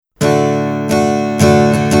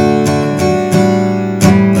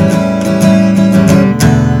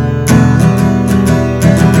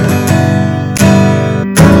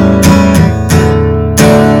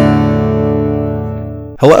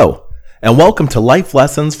Hello, and welcome to Life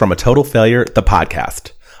Lessons from a Total Failure, the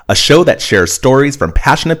podcast, a show that shares stories from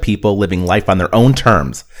passionate people living life on their own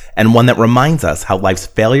terms, and one that reminds us how life's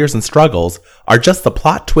failures and struggles are just the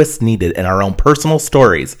plot twists needed in our own personal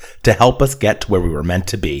stories to help us get to where we were meant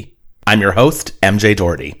to be. I'm your host, MJ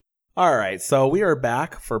Doherty. All right, so we are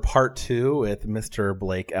back for part 2 with Mr.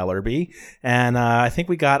 Blake Ellerby, and I think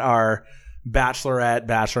we got our Bachelorette,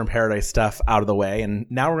 Bachelor in Paradise stuff out of the way, and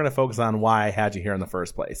now we're going to focus on why I had you here in the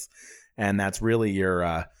first place, and that's really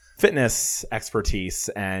your fitness expertise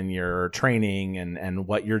and your training and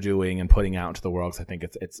what you're doing and putting out into the world, because I think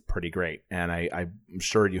it's pretty great, and I'm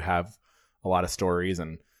sure you have a lot of stories,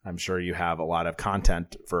 and I'm sure you have a lot of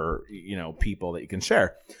content for people that you can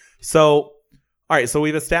share. So all right, so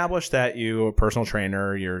we've established that you're a personal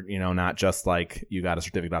trainer. You're, not just like you got a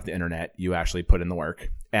certificate off the internet. You actually put in the work.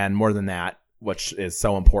 And more than that, which is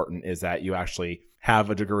so important, is that you actually have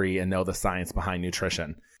a degree and know the science behind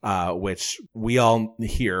nutrition, which we all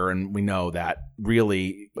hear and we know that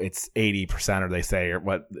really it's 80%, or they say, or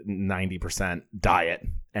 90% diet,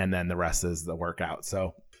 and then the rest is the workout.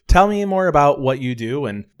 So tell me more about what you do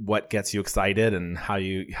and what gets you excited and how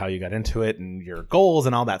you got into it and your goals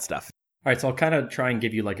and all that stuff. All right, so I'll kind of try and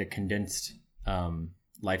give you like a condensed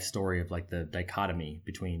life story of like the dichotomy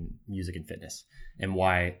between music and fitness, and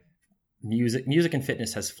why music and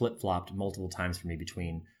fitness has flip-flopped multiple times for me,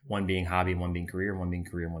 between one being hobby and one being career, and one being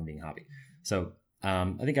career and one being hobby. So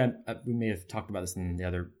I think we may have talked about this in the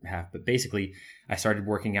other half, but basically I started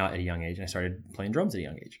working out at a young age, and I started playing drums at a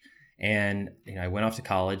young age. And I went off to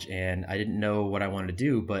college, and I didn't know what I wanted to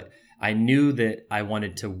do, but I knew that I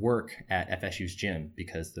wanted to work at FSU's gym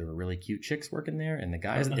because there were really cute chicks working there, and the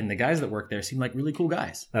guys that worked there seemed like really cool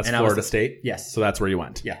guys. That's Florida State? Yes. So that's where you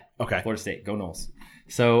went? Yeah. Okay. Florida State. Go Noles.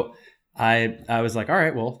 So I was like, all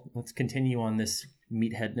right, well, let's continue on this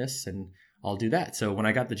meatheadness, and I'll do that. So when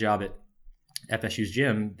I got the job at FSU's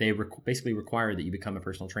gym, they basically required that you become a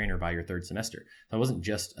personal trainer by your third semester. So I wasn't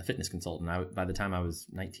just a fitness consultant. By the time I was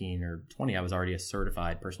 19 or 20, I was already a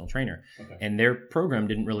certified personal trainer. Okay. And their program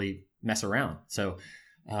didn't really mess around. So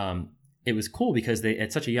it was cool because they,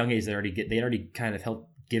 at such a young age, they already kind of helped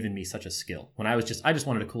given me such a skill. When I just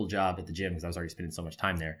wanted a cool job at the gym because I was already spending so much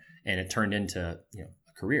time there, and it turned into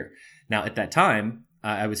a career. Now at that time,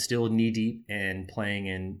 I was still knee deep in playing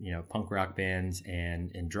in punk rock bands and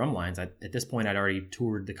in drum lines. At this point, I'd already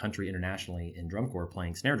toured the country internationally in drum corps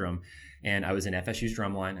playing snare drum, and I was in FSU's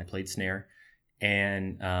drum line. I played snare,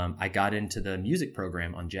 and I got into the music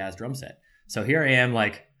program on Jazz Drum Set. So here I am,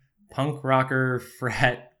 like punk rocker,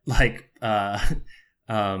 frat, like band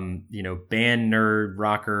nerd,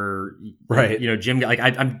 rocker, right? Gym guy. Like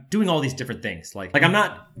I'm doing all these different things. Like I'm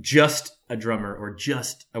not just a drummer or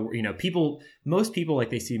just most people, like,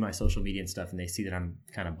 they see my social media and stuff and they see that I'm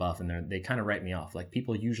kind of buff, and they kind of write me off. Like,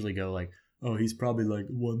 people usually go like, oh, he's probably like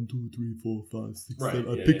 1, 2, 3, 4, 5, 6, right.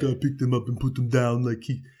 7. I picked them up and put them down. Like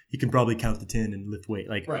he can probably count to 10 and lift weight.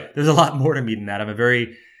 Like, right. There's a lot more to me than that. I'm a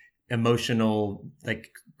very emotional, like,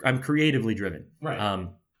 I'm creatively driven. Right.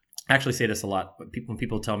 I actually say this a lot when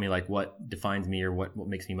people tell me like what defines me or what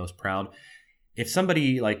makes me most proud. If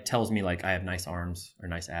somebody like tells me like I have nice arms or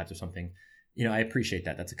nice abs or something, I appreciate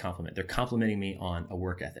that. That's a compliment. They're complimenting me on a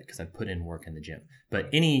work ethic because I put in work in the gym. But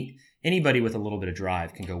anybody with a little bit of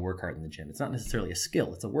drive can go work hard in the gym. It's not necessarily a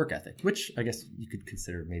skill. It's a work ethic, which I guess you could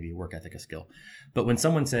consider maybe work ethic a skill. But when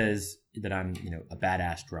someone says that I'm, a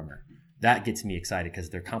badass drummer, that gets me excited because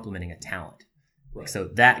they're complimenting a talent. Right. So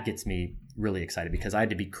that gets me really excited because I had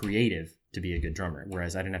to be creative to be a good drummer,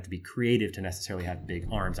 whereas I didn't have to be creative to necessarily have big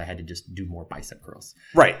arms. I had to just do more bicep curls.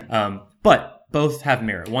 Right. But both have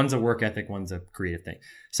merit. One's a work ethic, one's a creative thing.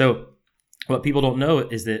 So what people don't know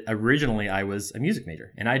is that originally I was a music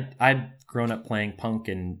major, and I'd grown up playing punk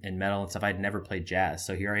and metal and stuff. I'd never played jazz.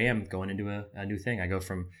 So here I am going into a new thing. I go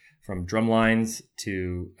from drum lines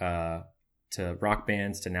to rock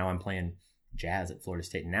bands to now I'm playing jazz at Florida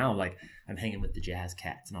State. And now I'm hanging with the jazz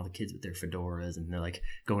cats and all the kids with their fedoras, and they're like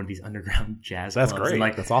going to these underground jazz clubs. That's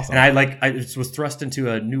great. That's awesome. And I just was thrust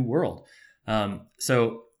into a new world.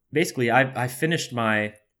 So basically I finished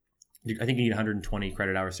I think you need 120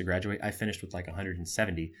 credit hours to graduate. I finished with like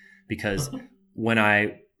 170 because when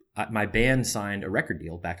my band signed a record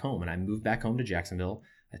deal back home, and I moved back home to Jacksonville.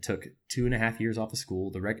 I took 2.5 years off of school.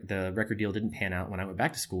 The record deal didn't pan out. When I went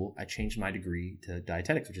back to school, I changed my degree to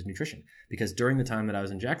dietetics, which is nutrition, because during the time that I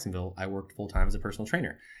was in Jacksonville, I worked full time as a personal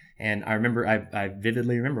trainer. And I remember, I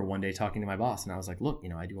vividly remember one day talking to my boss, and I was like, look,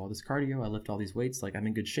 I do all this cardio, I lift all these weights, like I'm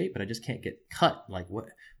in good shape, but I just can't get cut. Like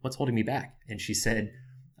what's holding me back? And she said,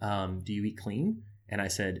 do you eat clean? And I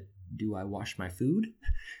said, do I wash my food?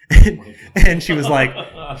 And she was like,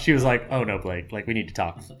 oh no, Blake, like we need to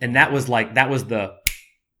talk. And that was the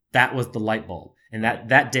light bulb. And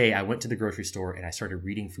that day I went to the grocery store and I started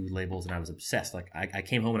reading food labels and I was obsessed. Like I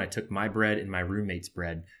came home and I took my bread and my roommate's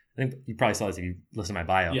bread. I think you probably saw this if you listen to my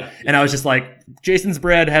bio. Yeah. And I was just like, Jason's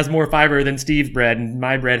bread has more fiber than Steve's bread, and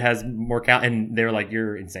my bread has more and they were like,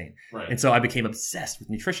 you're insane. Right. And so I became obsessed with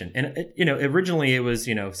nutrition. And originally it was,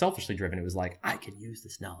 selfishly driven. It was like, I can use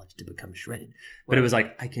this knowledge to become shredded. But it was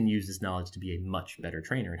like, I can use this knowledge to be a much better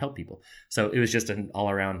trainer and help people. So it was just an all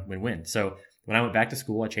around win-win. So when I went back to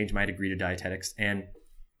school, I changed my degree to dietetics, and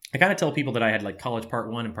I kind of tell people that I had like college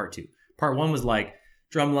part 1 and part 2. Part 1 was like,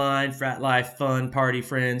 drumline, frat life, fun, party,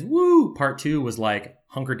 friends, woo. Part 2 was like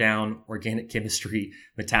hunker down, organic chemistry,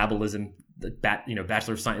 metabolism,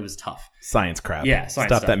 Bachelor of Science. It was tough. Science crap. Yeah, science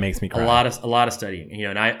stuff that makes me cry. A lot of studying.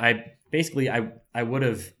 And I basically would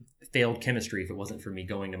have failed chemistry if it wasn't for me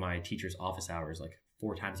going to my teacher's office hours like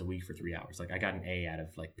 4 times a week for 3 hours. Like I got an A out of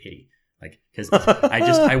like pity. Like, cause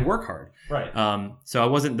I work hard. Right. So I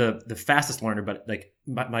wasn't the fastest learner, but like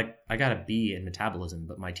I got a B in metabolism,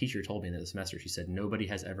 but my teacher told me in the semester, she said, nobody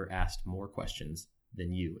has ever asked more questions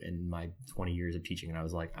than you in my 20 years of teaching. And I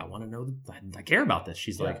was like, I want to know, I care about this.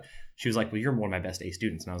 She was like, well, you're one of my best A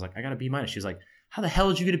students. And I was like, I got a B-. She was like, how the hell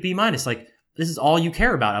did you get a B-? Like, this is all you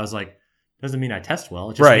care about. I was like, doesn't mean I test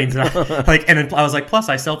well. It just means that and I was like, plus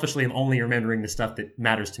I selfishly am only remembering the stuff that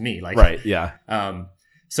matters to me. Like, right. Yeah.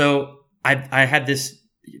 So I had this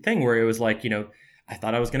thing where it was like, I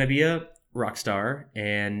thought I was going to be a rock star,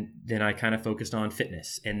 and then I kind of focused on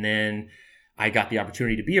fitness. And then I got the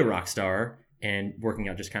opportunity to be a rock star, and working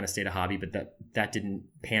out just kind of stayed a hobby, but that didn't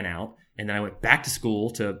pan out. And then I went back to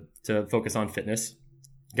school to focus on fitness,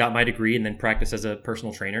 got my degree, and then practiced as a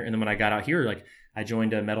personal trainer. And then when I got out here, like I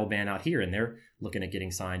joined a metal band out here, and they're looking at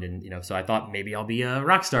getting signed. And, so I thought maybe I'll be a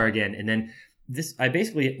rock star again. And then I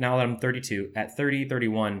basically, now that I'm 32, at 30,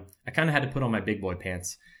 31, I kind of had to put on my big boy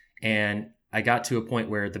pants. And I got to a point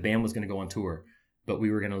where the band was going to go on tour, but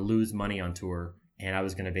we were going to lose money on tour. And I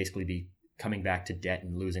was going to basically be coming back to debt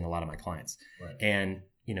and losing a lot of my clients. Right. And,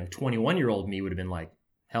 21-year-old me would have been like,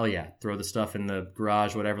 hell yeah, throw the stuff in the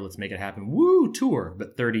garage, whatever, let's make it happen. Woo, tour.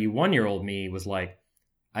 But 31-year-old me was like,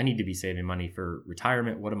 I need to be saving money for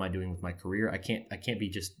retirement. What am I doing with my career? I can't be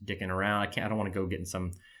just dicking around. I don't want to go get in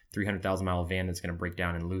some 300,000 mile van that's going to break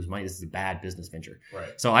down and lose money. This is a bad business venture. Right.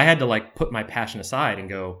 So I had to like put my passion aside and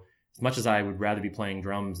go, as much as I would rather be playing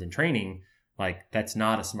drums than training, like that's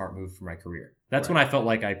not a smart move for my career. That's when I felt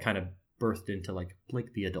like I kind of birthed into like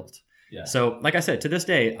Blake the adult. Yeah. So like I said, to this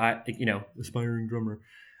day, aspiring drummer,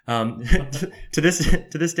 to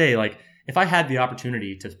this day, like if I had the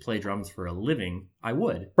opportunity to play drums for a living, I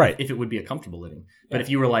would, right? If it would be a comfortable living. But if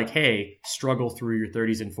you were like, hey, struggle through your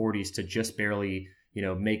 30s and 40s to just barely,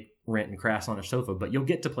 make rent and crafts on a sofa, but you'll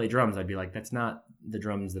get to play drums, I'd be like, that's not the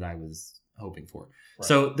drums that I was hoping for. Right.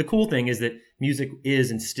 So the cool thing is that music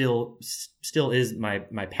is and still is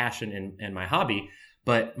my passion and my hobby.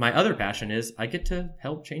 But my other passion is I get to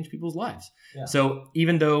help change people's lives. Yeah. So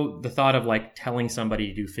even though the thought of like telling somebody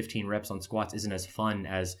to do 15 reps on squats isn't as fun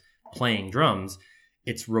as playing drums,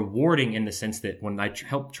 it's rewarding in the sense that when I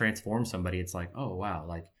help transform somebody, it's like, oh wow,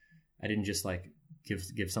 like I didn't just like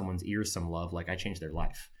give someone's ears some love, like I changed their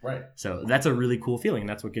life. Right. So that's a really cool feeling, and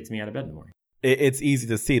that's what gets me out of bed in the morning. It's easy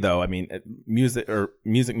to see though. I mean, music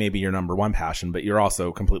may be your number one passion, but you're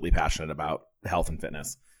also completely passionate about health and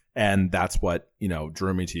fitness. And that's what,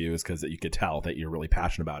 drew me to you, is because you could tell that you're really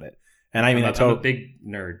passionate about it. And I mean, I'm a big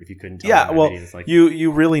nerd, if you couldn't tell. Yeah, well, like,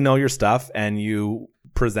 you really know your stuff, and you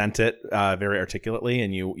present it very articulately,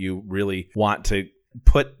 and you really want to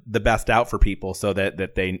put the best out for people so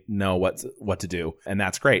that they know what to do, and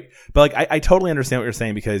that's great. But like I totally understand what you're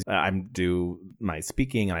saying, because I do my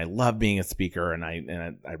speaking, and I love being a speaker, and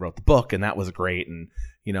I wrote the book, and that was great, and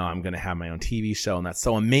I'm going to have my own TV show, and that's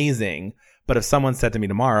so amazing. But if someone said to me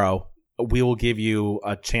tomorrow, we will give you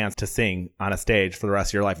a chance to sing on a stage for the rest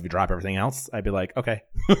of your life if you drop everything else, I'd be like, okay.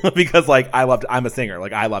 Because like I'm a singer,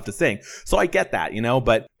 like I love to sing. So I get that,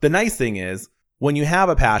 but the nice thing is, when you have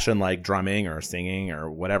a passion like drumming or singing or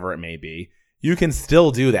whatever it may be, you can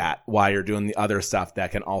still do that while you're doing the other stuff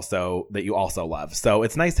that you also love. So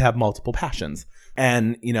it's nice to have multiple passions.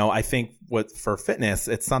 And, I think for fitness,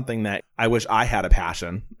 it's something that I wish I had a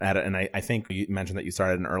passion at it. And I think you mentioned that you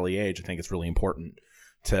started at an early age. I think it's really important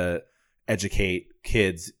to educate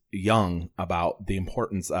kids young about the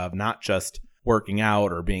importance of not just working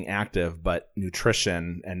out or being active, but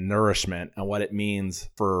nutrition and nourishment, and what it means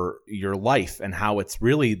for your life, and how it's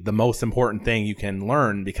really the most important thing you can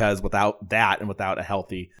learn, because without that and without a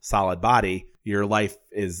healthy, solid body, your life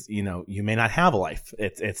is, you may not have a life.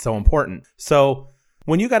 It's so important. So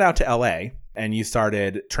when you got out to LA and you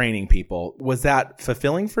started training people, was that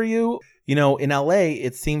fulfilling for you? In LA,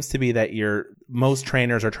 it seems to be that most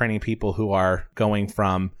trainers are training people who are going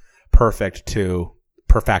from perfect to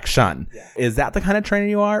perfection. Yeah. Is that the kind of trainer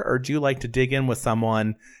you are, or do you like to dig in with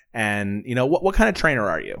someone? And what kind of trainer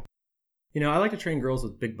are you? I like to train girls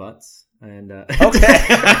with big butts. And okay.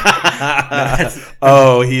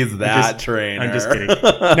 He's that trainer. I'm just kidding.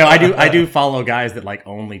 No, I do follow guys that like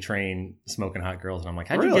only train smoking hot girls, and I'm like,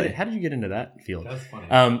 how did you get into that field? That's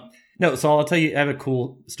funny. No, so I'll tell you, I have a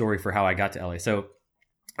cool story for how I got to LA. So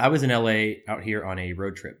I was in LA out here on a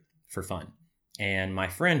road trip for fun. And my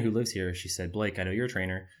friend who lives here, she said, Blake, I know you're a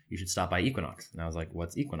trainer. You should stop by Equinox. And I was like,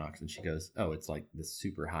 what's Equinox? And she goes, oh, it's like this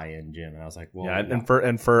super high end gym. And I was like, well,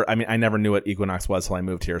 yeah. I never knew what Equinox was till I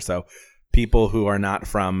moved here. So people who are not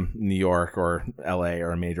from New York or LA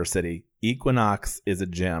or a major city, Equinox is a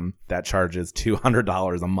gym that charges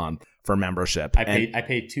 $200 a month for membership. I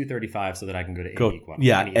paid $235 so that I can go to Equinox.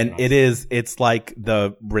 Yeah, and it's like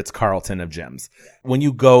the Ritz-Carlton of gyms. When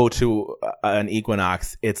you go to an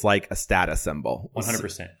Equinox, it's like a status symbol.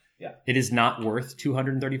 100%. Yeah. It is not worth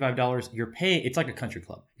 $235. You're paying. It's like a country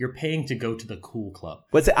club. You're paying to go to the cool club.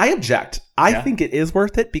 But I object. I think it is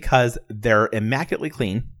worth it because they're immaculately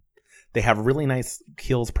clean. They have really nice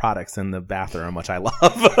Kiehl's products in the bathroom, which I love.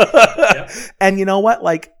 Yep. And you know what?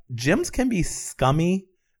 Like, gyms can be scummy,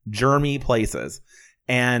 germy places.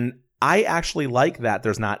 And I actually like that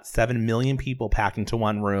there's not 7 million people packed into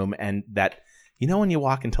one room, and that, when you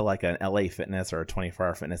walk into like an LA Fitness or a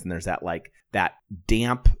 24-hour Fitness and there's that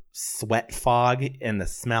damp sweat fog and the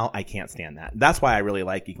smell, I can't stand that. That's why I really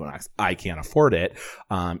like Equinox. I can't afford it.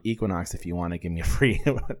 Equinox, if you want to give me a free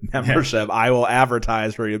membership, I will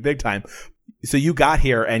advertise for you big time. So you got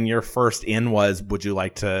here and your first in was, would you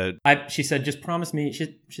like to? She said, just promise me.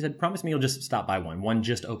 She said, promise me you'll just stop by one. One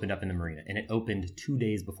just opened up in the marina, and it opened 2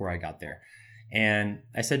 days before I got there. And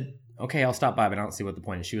I said, okay, I'll stop by, but I don't see what the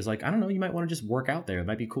point is. She was like, I don't know, you might want to just work out there. It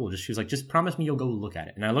might be cool. She was like, just promise me you'll go look at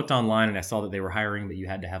it. And I looked online and I saw that they were hiring, but you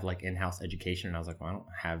had to have like in-house education. And I was like, well, I don't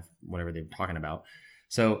have whatever they were talking about.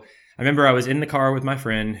 So I remember I was in the car with my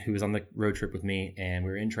friend who was on the road trip with me, and we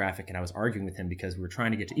were in traffic, and I was arguing with him because we were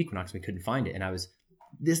trying to get to Equinox. We couldn't find it. And I was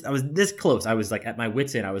this close. I was like at my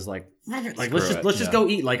wit's end. I was like let's just go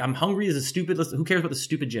eat. Like, I'm hungry. This is stupid. Who cares about the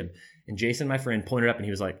stupid gym? And Jason, my friend, pointed up and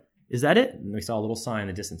he was like, is that it? And we saw a little sign in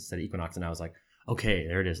the distance that said Equinox. And I was like, okay,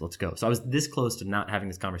 there it is. Let's go. So I was this close to not having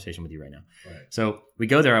this conversation with you right now. Right. So we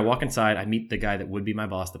go there. I walk inside. I meet the guy that would be my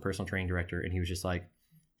boss, the personal training director. And he was just like,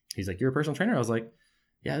 you're a personal trainer? I was like,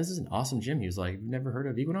 yeah, this is an awesome gym. He was like, you've never heard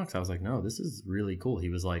of Equinox? I was like, no, this is really cool. He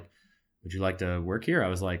was like, would you like to work here? I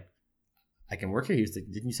was like, I can work here. He was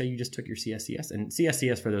like, didn't you say you just took your CSCS? And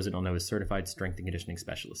CSCS, for those that don't know, is Certified Strength and Conditioning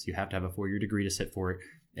Specialist. You have to have a 4-year degree to sit for it,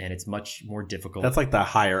 and it's much more difficult. That's like the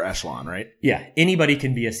higher echelon, right? Yeah. Anybody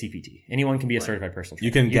can be a CPT. Anyone can be a certified personal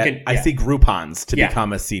trainer. I see Groupons to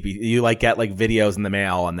become a CPT. You get like videos in the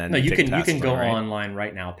mail and then you can go online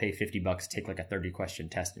right now, pay $50, take like a 30-question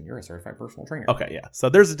test, and you're a certified personal trainer. Okay, yeah. So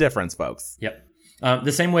there's a difference, folks. Yep.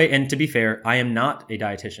 The same way, and to be fair, I am not a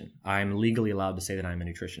dietitian. I'm legally allowed to say that I'm a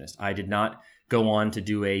nutritionist. I did not go on to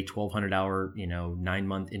do a 1,200-hour,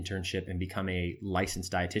 9-month internship and become a licensed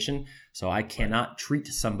dietitian. So I cannot treat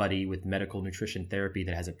somebody with medical nutrition therapy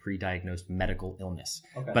that has a pre-diagnosed medical illness.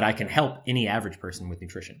 Okay. But I can help any average person with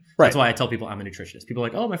nutrition. Right. That's why I tell people I'm a nutritionist. People are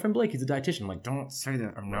like, oh, my friend Blake, he's a dietitian. I'm like, don't say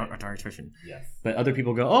that. I'm not a dietitian. Yes. But other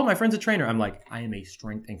people go, oh, my friend's a trainer. I'm like, I am a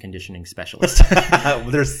strength and conditioning specialist.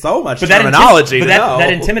 There's so much terminology to know.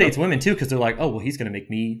 That intimidates women too, because they're like, oh, well, he's going to make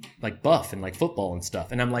me like buff and like football and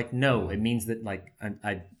stuff. And I'm like, no, it means that like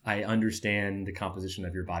I understand the composition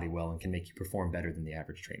of your body well and can make you perform better than the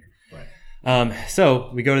average trainer. Right.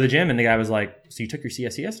 So we go to the gym and the guy was like, so you took your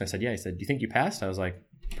CSCS? And I said, yeah. He said, do you think you passed? I was like,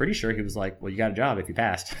 pretty sure. He was like, well, you got a job if you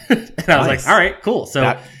passed. And I was like, all right, cool.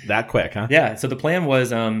 So that quick, huh? Yeah. So the plan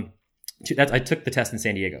was, I took the test in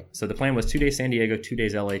San Diego. So the plan was 2 days San Diego, 2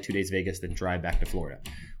 days LA, 2 days Vegas, then drive back to Florida.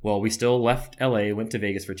 Well, we still left LA, went to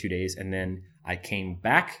Vegas for 2 days, and then I came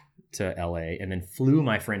back to LA and then flew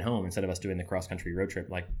my friend home instead of us doing the cross country road trip.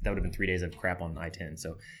 Like, that would have been 3 days of crap on I-10.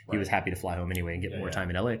 So he was happy to fly home anyway and get more time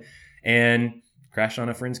in LA, and crashed on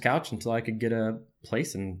a friend's couch until I could get a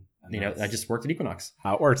place. And I just worked at Equinox.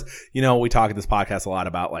 How it works. We talk at this podcast a lot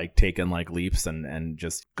about like taking like leaps and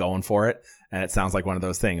just going for it. And it sounds like one of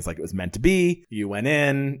those things. Like, it was meant to be. You went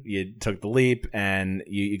in, you took the leap, and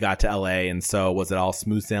you got to LA. And so was it all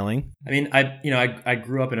smooth sailing? I mean, I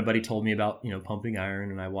grew up and a buddy told me about, Pumping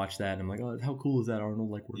Iron, and I watched that and I'm like, oh, how cool is that? Arnold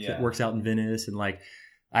works out in Venice, and like,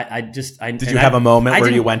 Did you have a moment where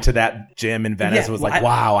you went to that gym in Venice and was like,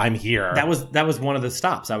 wow, I'm here? That was one of the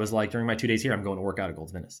stops. I was like, during my 2 days here, I'm going to work out at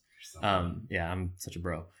Gold's Venice. I'm such a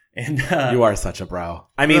bro. And you are such a bro.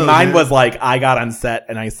 I mean, mine was like, I got on set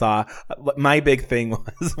and I saw, my big thing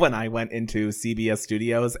was when I went into CBS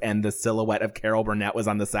Studios and the silhouette of Carol Burnett was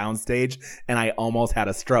on the soundstage, and I almost had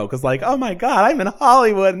a stroke. It's like, oh my God, I'm in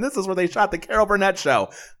Hollywood and this is where they shot the Carol Burnett show.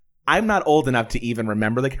 I'm not old enough to even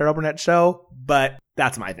remember the Carol Burnett show, but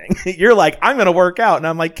that's my thing. You're like, I'm going to work out. And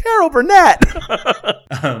I'm like, Carol Burnett.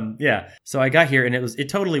 So I got here and it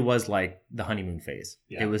totally was like the honeymoon phase.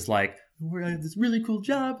 Yeah. It was like, I have this really cool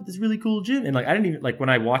job at this really cool gym. And like, I didn't even, like, when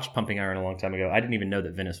I watched Pumping Iron a long time ago, I didn't even know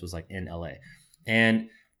that Venice was like in LA. And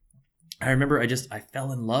I remember I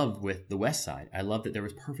fell in love with the West Side. I loved that there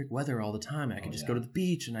was perfect weather all the time. And I could just go to the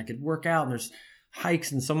beach and I could work out and there's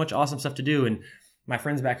hikes and so much awesome stuff to do. And my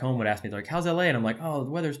friends back home would ask me, they're like, how's LA? And I'm like, oh,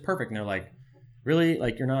 the weather's perfect. And they're like, really?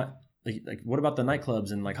 Like, you're not like what about the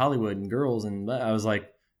nightclubs and like Hollywood and girls? And I was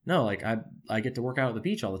like, no, like I get to work out at the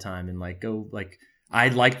beach all the time and like go like,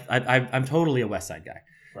 I'm totally a West Side guy.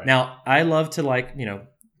 Right. Now, I love to like,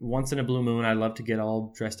 once in a blue moon, I love to get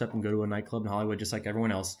all dressed up and go to a nightclub in Hollywood just like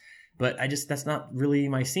everyone else. But that's not really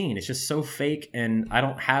my scene. It's just so fake, and I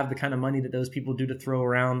don't have the kind of money that those people do to throw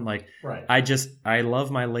around. Like, right. I love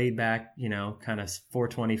my laid back, kind of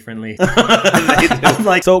 420 friendly. I'm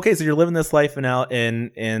like, so you're living this life now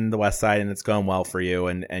in the West Side, and it's going well for you,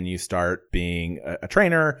 and you start being a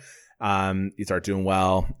trainer. You start doing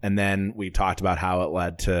well, and then we talked about how it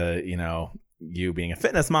led to you being a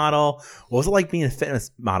fitness model. What was it like being a fitness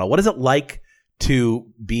model? What is it like to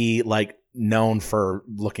be like known for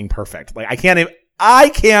looking perfect? Like, I can't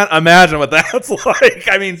imagine what that's like.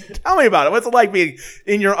 I mean, tell me about it. What's it like being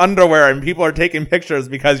in your underwear and people are taking pictures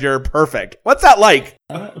because you're perfect? What's that like?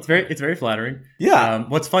 It's very flattering. Yeah.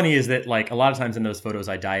 What's funny is that like a lot of times in those photos,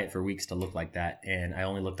 I diet for weeks to look like that, and I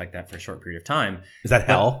only looked like that for a short period of time. Is that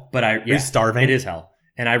hell? Are you starving? It is hell.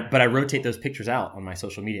 And I rotate those pictures out on my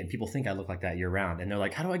social media, and people think I look like that year round. And they're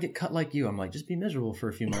like, how do I get cut like you? I'm like, just be miserable for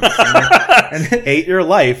a few months. and then, hate your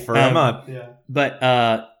life for a month. Yeah.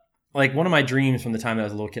 But like one of my dreams from the time that I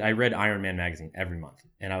was a little kid, I read Iron Man magazine every month.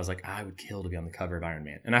 And I was like, I would kill to be on the cover of Iron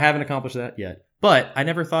Man. And I haven't accomplished that yet. But I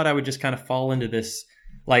never thought I would just kind of fall into this.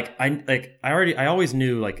 Like I always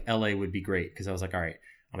knew like LA would be great, because I was like, all right,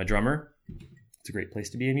 I'm a drummer. It's a great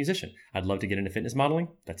place to be a musician. I'd love to get into fitness modeling.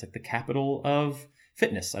 That's like the capital of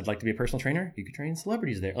fitness. I'd like to be a personal trainer. You could train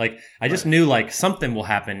celebrities there. Like, I just knew like something will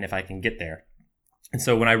happen if I can get there. And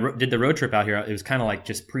so when I did the road trip out here, it was kind of like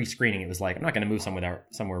just pre-screening. It was like, I'm not going to move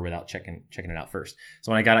somewhere without checking it out first.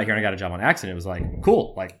 So when I got out here and I got a job on accident, it was like,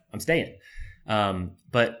 cool, like I'm staying.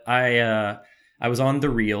 But I was on The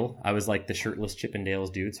Real. I was like the shirtless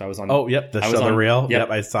Chippendales dude. So I was on. Oh, yep. The show The Real. Yep,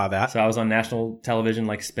 I saw that. So I was on national television,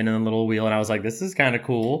 like spinning a little wheel, and I was like, this is kind of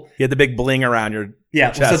cool. You had the big bling around your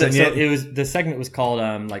chest. So it was, the segment was called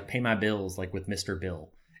like Pay My Bills, like with Mr.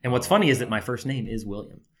 Bill. And what's funny is that my first name is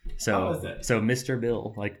William. So Mr.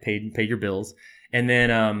 Bill, like paid your bills. And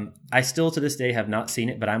then I still to this day have not seen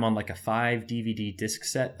it, but I'm on like a 5 DVD disc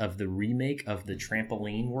set of the remake of the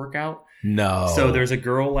trampoline workout. No. So there's a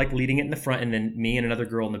girl like leading it in the front, and then me and another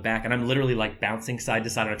girl in the back, and I'm literally like bouncing side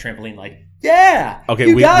to side on a trampoline, like, yeah.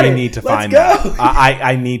 Okay, we need to find that.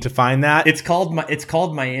 I need to find that. It's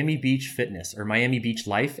called Miami Beach Fitness or Miami Beach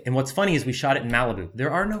Life. And what's funny is we shot it in Malibu.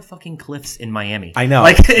 There are no fucking cliffs in Miami. I know.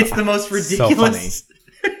 Like, it's the most ridiculous. So funny.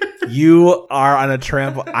 You are on a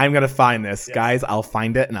trampoline. I'm going to find this. Yes. Guys, I'll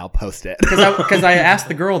find it and I'll post it. Because I asked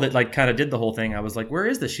the girl that like kind of did the whole thing. I was like, where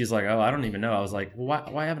is this? She's like, oh, I don't even know. I was like, well,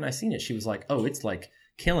 why haven't I seen it? She was like, oh, it's like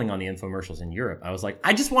killing on the infomercials in Europe. I was like,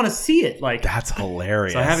 I just want to see it. Like, that's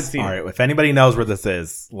hilarious. So I haven't seen it. All right. If anybody knows where this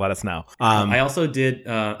is, let us know. I also did,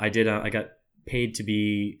 I got paid to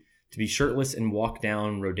be shirtless and walk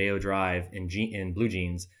down Rodeo Drive in blue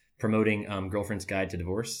jeans, promoting Girlfriend's Guide to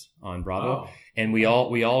Divorce on Bravo. Oh. And we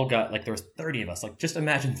all got, like, there was 30 of us. Like, just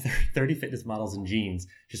imagine 30 fitness models in jeans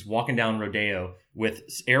just walking down Rodeo with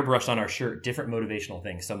airbrush on our shirt, different motivational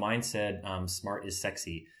things. So mine said, smart is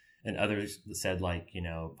sexy. And others said, like,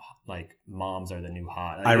 like moms are the new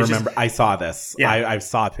hot. I remember, I saw this. Yeah. I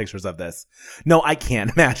saw pictures of this. No, I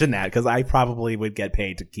can't imagine that, because I probably would get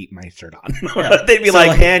paid to keep my shirt on. Yeah. They'd be so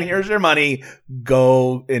like, man, here's your money.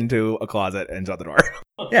 Go into a closet and shut the door.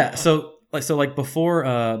 Yeah. So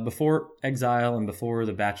before Exile and before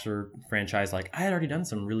the Bachelor franchise, like, I had already done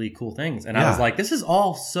some really cool things, and I was like, this is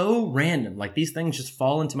all so random. Like, these things just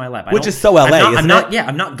fall into my lap. Which is so LA, I'm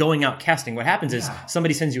not going out casting. What happens is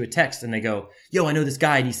somebody sends you a text and they go, yo, I know this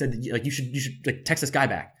guy, and he said that, like, you should like text this guy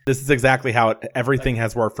back. This is exactly how everything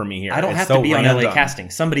has worked for me here. I don't have to be on LA Casting.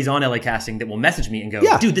 Somebody's on LA Casting that will message me and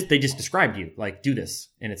go, dude, they just described you. Like, do this.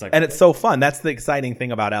 And it's like, and it's so fun. That's the exciting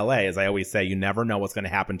thing about LA, is I always say, you never know what's going to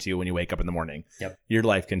happen to you when you wake up in the morning. Yep. Your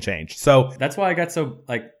life can change. So that's why I got so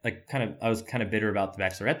I was kind of bitter about the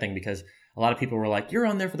Bachelorette thing, because a lot of people were like, you're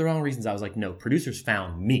on there for the wrong reasons. I was like, no, producers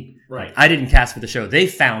found me. Right. Like, I didn't cast for the show. They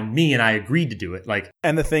found me and I agreed to do it. Like,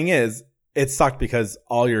 and the thing is, it sucked because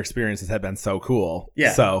all your experiences have been so cool.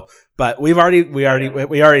 Yeah. So, but we already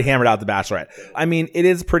hammered out the Bachelorette. I mean, it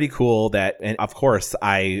is pretty cool that, and of course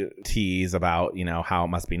I tease about, how it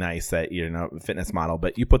must be nice that, fitness model,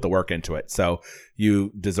 but you put the work into it. So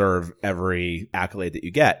you deserve every accolade that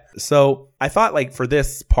you get. So I thought, like, for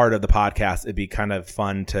this part of the podcast, it'd be kind of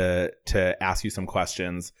fun to ask you some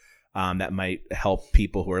questions that might help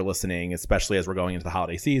people who are listening, especially as we're going into the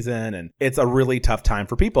holiday season. And it's a really tough time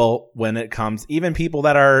for people when it comes, even people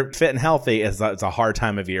that are fit and healthy, it's a hard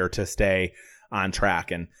time of year to stay on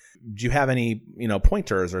track. And do you have any,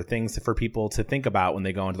 pointers or things for people to think about when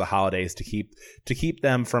they go into the holidays to keep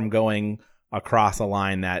them from going across a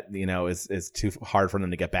line that, is too hard for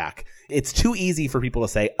them to get back? It's too easy for people to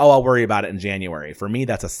say, oh, I'll worry about it in January. For me,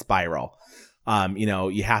 that's a spiral.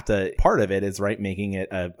 You have to, part of it is, right, making it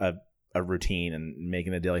a routine and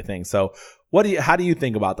making a daily thing. So how do you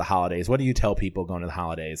think about the holidays? What do you tell people going to the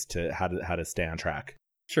holidays to how to stay on track?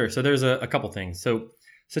 Sure. So there's a couple things. So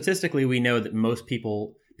statistically, we know that most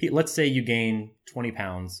people, let's say you gain 20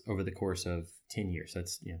 pounds over the course of 10 years. So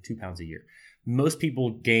that's 2 pounds a year. Most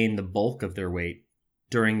people gain the bulk of their weight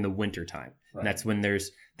during the winter time. Right. And that's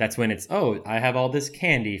when it's, I have all this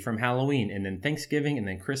candy from Halloween, and then Thanksgiving, and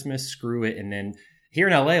then Christmas, screw it. And then here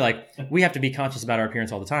in LA, like, we have to be conscious about our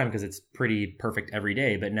appearance all the time because it's pretty perfect every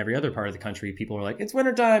day. But in every other part of the country, people are like, it's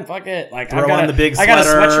wintertime, fuck it. Like, I got a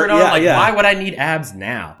sweatshirt on. Why would I need abs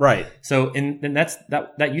now? Right. So, and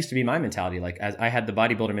that used to be my mentality. Like, as I had the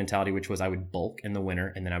bodybuilder mentality, which was I would bulk in the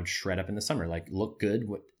winter and then I would shred up in the summer. Like, look good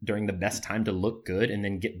during the best time to look good, and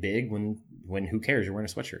then get big when who cares? You're wearing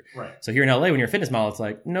a sweatshirt. Right. So here in LA, when you're a fitness model, it's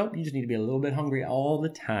like, nope, you just need to be a little bit hungry all the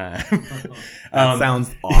time. That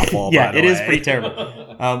sounds awful. Yeah, by the it way. is pretty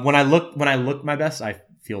terrible. When I look my best, I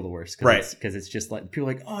feel the worst. Right. Because it's just like, people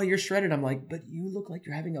are like, oh, you're shredded. I'm like, but you look like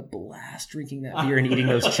you're having a blast drinking that beer and eating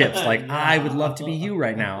those chips. Like, I would love to be you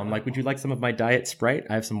right now. I'm like, would you like some of my diet Sprite?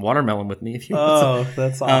 I have some watermelon with me if you want some. Oh,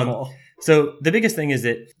 that's awful. So the biggest thing is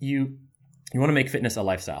that you want to make fitness a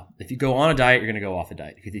lifestyle. If you go on a diet, you're going to go off a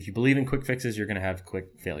diet. If you believe in quick fixes, you're going to have quick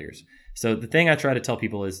failures. So the thing I try to tell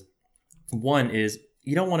people is, one is,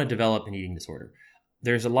 you don't want to develop an eating disorder.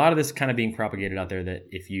 There's a lot of this kind of being propagated out there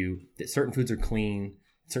that that certain foods are clean,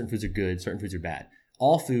 certain foods are good, certain foods are bad.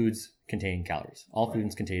 All foods contain calories. All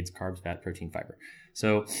foods contains carbs, fat, protein, fiber.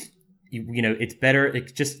 So it's better.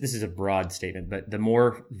 This is a broad statement, but the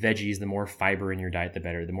more veggies, the more fiber in your diet, the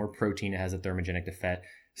better. The more protein it has a thermogenic effect.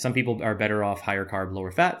 Some people are better off higher carb, lower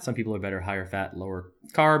fat. Some people are better higher fat, lower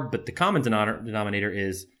carb. But the common denominator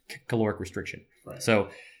is caloric restriction. Right. So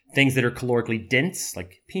things that are calorically dense,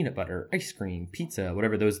 like peanut butter, ice cream, pizza,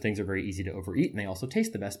 whatever, those things are very easy to overeat. And they also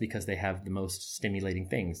taste the best because they have the most stimulating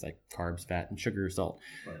things like carbs, fat, and sugar, salt.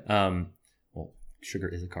 Right. Sugar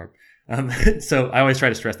is a carb. So I always try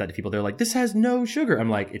to stress that to people. They're like, this has no sugar.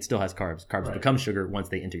 I'm like, it still has carbs. Carbs become sugar once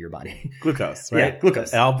they enter your body. Glucose, right? Yeah,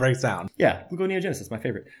 glucose. It all breaks down. Yeah, gluconeogenesis, my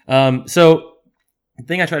favorite. So the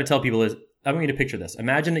thing I try to tell people is, I want you to picture this.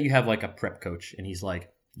 Imagine that you have like a prep coach and he's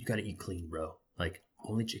like, you got to eat clean, bro. Like,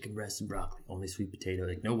 only chicken breast and broccoli, only sweet potato,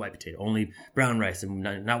 like no white potato, only brown rice and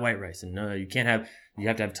not white rice. And no, you have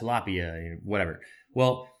to have tilapia, whatever.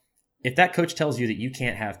 Well, if that coach tells you that you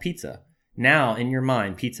can't have pizza, now in your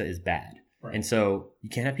mind, pizza is bad. Right. And so you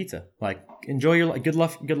can't have pizza. Like, enjoy your life. Good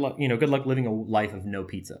luck, good luck living a life of no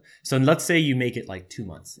pizza. So let's say you make it like 2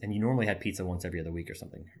 months and you normally had pizza once every other week or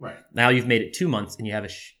something. Right. Now you've made it 2 months and you have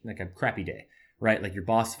a crappy day. Right? Like, your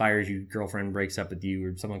boss fires you, girlfriend breaks up with you,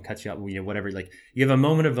 or someone cuts you out, whatever. Like, you have a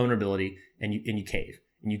moment of vulnerability and you cave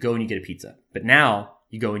and you go and you get a pizza. But now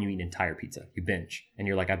you go and you eat an entire pizza. You binge and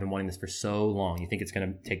you're like, I've been wanting this for so long. You think it's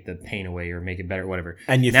going to take the pain away or make it better, whatever.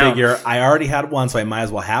 And you figure, I already had one, so I might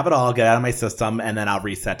as well have it all, get out of my system, and then I'll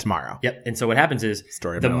reset tomorrow. Yep. And so what happens is,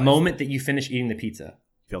 the moment that you finish eating the pizza,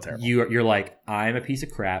 feel terrible. You're like, I'm a piece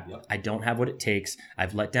of crap. Yep. I don't have what it takes.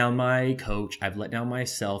 I've let down my coach. I've let down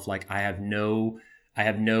myself. Like, I have no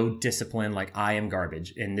discipline. Like, I am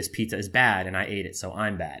garbage and this pizza is bad and I ate it, so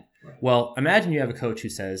I'm bad. Right. Well, imagine you have a coach who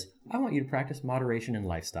says, I want you to practice moderation and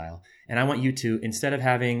lifestyle. And I want you to, instead of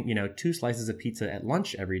having, 2 slices of pizza at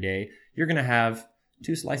lunch every day, you're going to have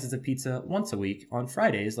 2 slices of pizza once a week on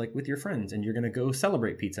Fridays, like with your friends, and you're going to go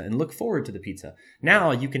celebrate pizza and look forward to the pizza.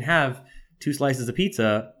 Now you can have 2 slices of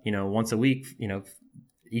pizza, once a week,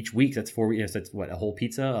 each week, that's 4 weeks. That's a whole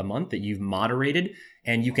pizza a month that you've moderated,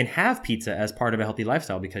 and you can have pizza as part of a healthy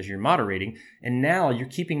lifestyle because you're moderating. And now you're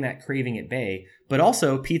keeping that craving at bay, but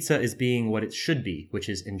also pizza is being what it should be, which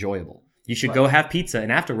is enjoyable. You should go have pizza,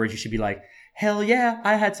 and afterwards you should be like, hell yeah,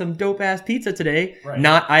 I had some dope ass pizza today. Right.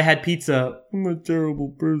 Not I had pizza. I'm a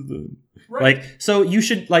terrible person. Right. So you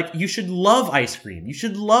should love ice cream. You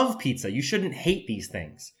should love pizza. You shouldn't hate these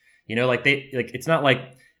things. It's not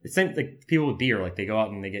like, it's same like people with beer, like they go out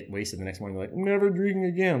and they get wasted the next morning. They're like, I'm never drinking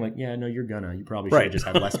again. I'm like, yeah, no, you're gonna. You probably should have just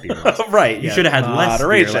had less beer. Right. You should have had less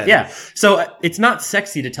beer. Yeah. So it's not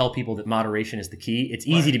sexy to tell people that moderation is the key. It's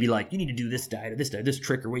easy to be like, you need to do this diet or this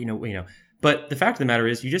trick or what, But the fact of the matter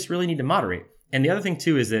is you just really need to moderate. And the other thing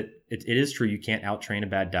too is that it is true you can't out-train a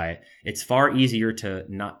bad diet. It's far easier to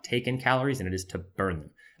not take in calories than it is to burn them.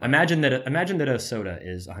 Imagine that a soda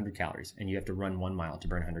is 100 calories and you have to run 1 mile to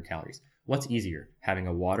burn 100 calories. What's easier, having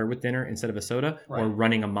a water with dinner instead of a soda or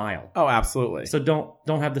running a mile? Oh, absolutely. So don't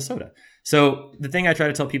have the soda. So the thing I try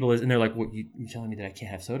to tell people is, and they're like, what, you telling me that I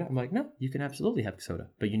can't have soda? I'm like, no, you can absolutely have soda,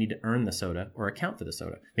 but you need to earn the soda or account for the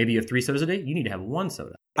soda. Maybe you have 3 sodas a day. You need to have 1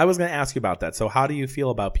 soda. I was going to ask you about that. So how do you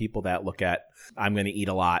feel about people that look at, I'm going to eat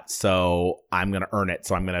a lot, so I'm going to earn it,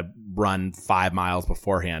 so I'm going to run 5 miles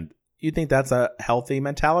beforehand? You think that's a healthy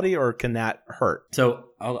mentality, or can that hurt? So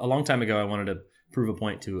a long time ago, I wanted to prove a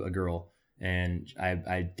point to a girl, and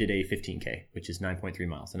I did a 15K, which is 9.3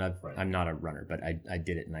 miles. And I'm not a runner, but I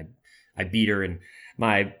did it, and I beat her. And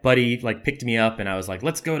my buddy picked me up, and I was like,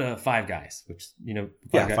 let's go to Five Guys, which,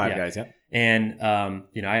 Five Guys. And,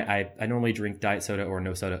 I normally drink diet soda or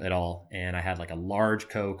no soda at all. And I had a large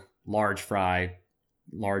Coke, large fry,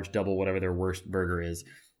 large double, whatever their worst burger is.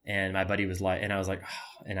 And my buddy was like, and I was like,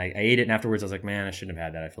 oh, and I ate it. And afterwards I was like, man, I shouldn't have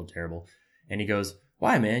had that. I feel terrible. And he goes,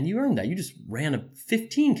 why, man? You earned that. You just ran a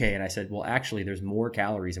 15K. And I said, well, actually, there's more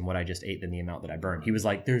calories in what I just ate than the amount that I burned. He was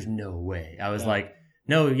like, there's no way. I was like,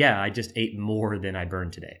 no, yeah, I just ate more than I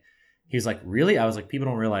burned today. He was like, really? I was like, people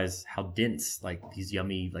don't realize how dense these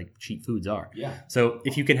yummy cheap foods are. Yeah. So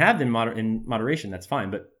if you can have them in moderation, that's fine.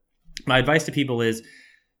 But my advice to people is,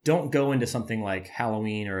 don't go into something like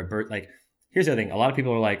Halloween or a birth. Here's the other thing. A lot of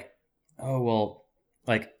people are like, oh, well,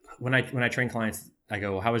 when I train clients, I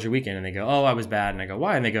go, well, how was your weekend? And they go, oh, I was bad. And I go,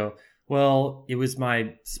 why? And they go, well, it was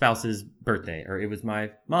my spouse's birthday, or it was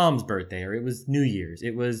my mom's birthday, or it was New Year's.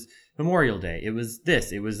 It was Memorial Day. It was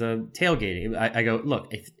this. It was a tailgating. I go,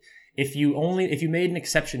 look, if you made an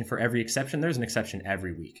exception for every exception, there's an exception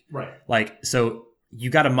every week. Right. So you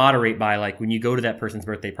got to moderate by when you go to that person's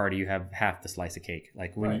birthday party, you have half the slice of cake.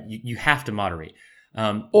 You have to moderate.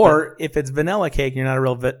 If it's vanilla cake and you're not a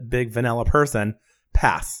real big vanilla person,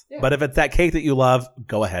 pass. Yeah. But if it's that cake that you love,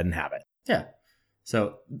 go ahead and have it. Yeah.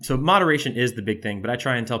 So moderation is the big thing, but I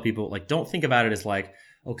try and tell people, don't think about it as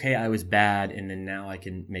okay, I was bad and then now I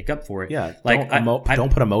can make up for it. Yeah.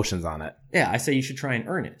 Don't put emotions on it. Yeah. I say you should try and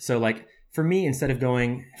earn it. So for me, instead of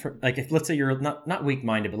going for if let's say you're not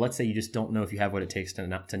weak-minded, but let's say you just don't know if you have what it takes to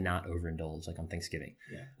not overindulge on Thanksgiving.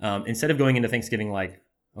 Yeah. Instead of going into Thanksgiving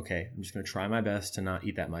okay, I'm just going to try my best to not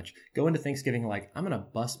eat that much. Go into Thanksgiving I'm going to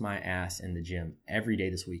bust my ass in the gym every day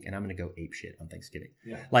this week, and I'm going to go ape shit on Thanksgiving.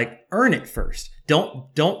 Yeah. Earn it first.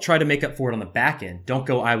 Don't try to make up for it on the back end. Don't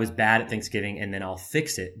go, I was bad at Thanksgiving and then I'll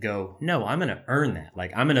fix it. Go, no, I'm going to earn that.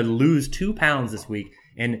 I'm going to lose 2 pounds this week,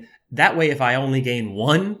 and that way if I only gain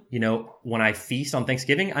 1, when I feast on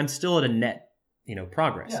Thanksgiving, I'm still at a net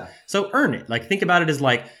progress. Yeah. So earn it. Think about it as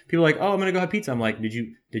people are oh, I'm going to go have pizza. I'm like, did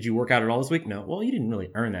you work out at all this week? No. Well, you didn't really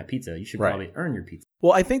earn that pizza. You should probably earn your pizza.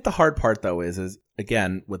 Well, I think the hard part though is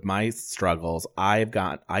again, with my struggles, I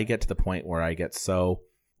get to the point where I get so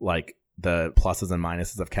the pluses and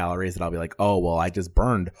minuses of calories that I'll be like, oh, well, I just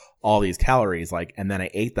burned all these calories, and then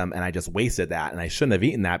I ate them and I just wasted that. And I shouldn't have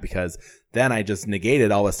eaten that because then I just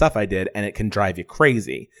negated all the stuff I did, and it can drive you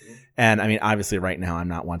crazy. Mm-hmm. And I mean, obviously right now I'm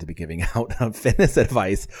not one to be giving out fitness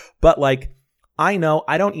advice, but I know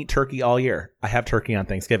I don't eat turkey all year. I have turkey on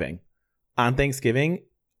Thanksgiving. On Thanksgiving,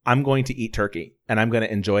 I'm going to eat turkey and I'm going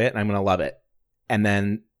to enjoy it and I'm going to love it. And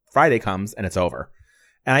then Friday comes and it's over.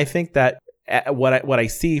 And I think that what I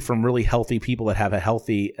see from really healthy people that have a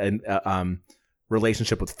healthy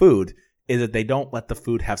relationship with food is that they don't let the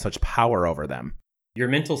food have such power over them. Your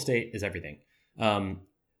mental state is everything. I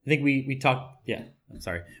think we talked. Yeah, I'm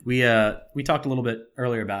sorry. We talked a little bit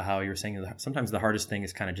earlier about how you were saying that sometimes the hardest thing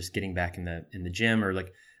is kind of just getting back in the gym, or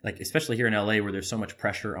especially here in LA where there's so much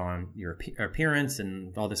pressure on your appearance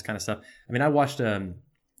and all this kind of stuff. I mean, I watched a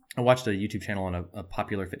YouTube channel on a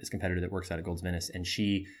popular fitness competitor that works out at Gold's Venice, and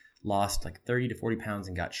she lost 30 to 40 pounds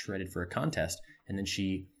and got shredded for a contest, and then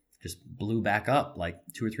she just blew back up like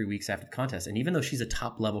 2 or 3 weeks after the contest. And even though she's a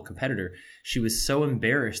top level competitor, she was so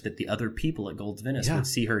embarrassed that the other people at Gold's Venice would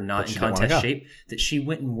see her not in contest shape that she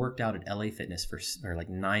went and worked out at LA Fitness for like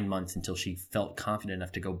 9 months until she felt confident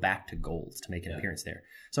enough to go back to Gold's to make an appearance there.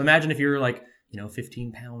 So imagine if you're like,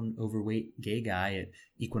 15-pound overweight gay guy at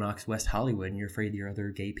Equinox West Hollywood, and you're afraid your other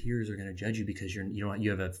gay peers are going to judge you because you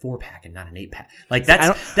have a 4-pack and not an 8-pack. Like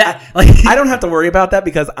I don't have to worry about that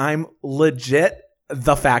because I'm legit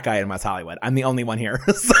the fat guy in West Hollywood. I'm the only one here.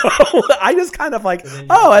 So I just kind of like,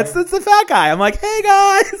 it's the fat guy. I'm like, hey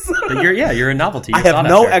guys. But you're a novelty. I have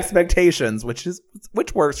no expectations,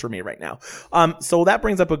 which works for me right now. So that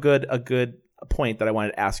brings up a good point that I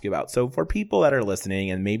wanted to ask you about. So for people that are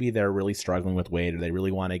listening and maybe they're really struggling with weight or they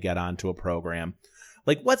really want to get onto a program,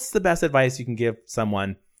 like what's the best advice you can give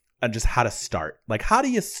someone on just how to start? Like, how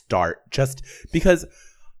do you start? Just because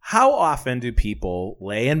how often do people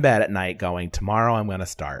lay in bed at night going, tomorrow I'm going to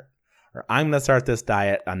start, or I'm going to start this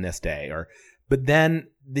diet on this day, but then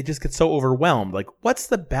they just get so overwhelmed. Like, what's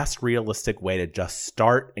the best realistic way to just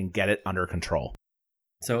start and get it under control?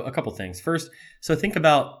 So a couple things. First, so think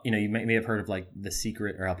about, you may have heard of like The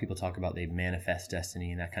Secret, or how people talk about they manifest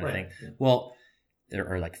destiny and that kind of thing. Yeah. Well,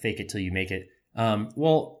 or like fake it till you make it.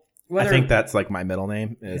 I think that's like my middle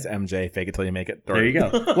name is MJ, fake it till you make it. There you go.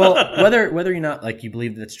 Well, whether you're not like you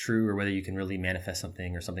believe that's true or whether you can really manifest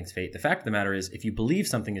something or something's fate, the fact of the matter is if you believe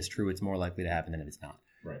something is true, it's more likely to happen than if it's not.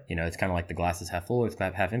 Right. It's kind of like the glass is half full, it's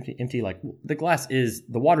half empty. Like the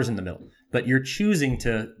the water's in the middle, but you're choosing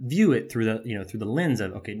to view it through the lens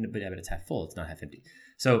of, okay, but it's half full, it's not half empty.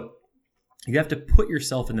 So you have to put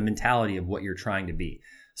yourself in the mentality of what you're trying to be.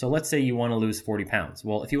 So let's say you want to lose 40 pounds.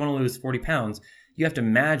 Well, if you want to lose 40 pounds, you have to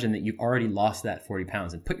imagine that you've already lost that 40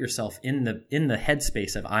 pounds and put yourself in the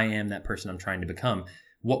headspace of, I am that person I'm trying to become.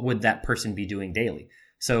 What would that person be doing daily?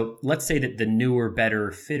 So let's say that the newer,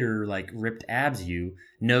 better, fitter, like ripped abs you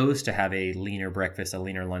knows to have a leaner breakfast, a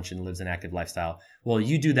leaner lunch, and lives an active lifestyle. Well,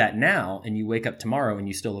 you do that now and you wake up tomorrow and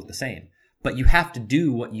you still look the same. But you have to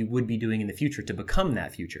do what you would be doing in the future to become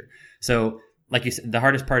that future. So like you said, the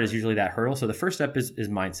hardest part is usually that hurdle. So the first step is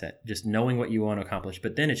mindset, just knowing what you want to accomplish.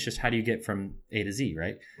 But then it's just how do you get from A to Z,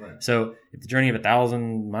 right? So if the journey of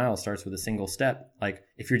 1,000 miles starts with a single step, like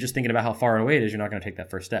if you're just thinking about how far away it is, you're not going to take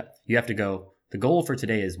that first step. You have to go, the goal for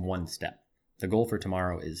today is 1 step. The goal for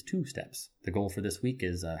tomorrow is 2 steps. The goal for this week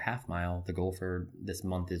is a half mile. The goal for this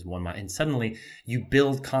month is 1 mile. And suddenly you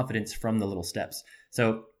build confidence from the little steps.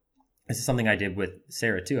 So this is something I did with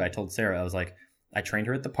Sarah too. I told Sarah, I was like, I trained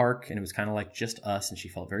her at the park and it was kind of like just us and she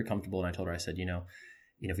felt very comfortable. And I told her, I said,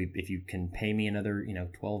 if you can pay me another,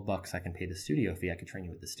 $12, I can pay the studio fee. I could train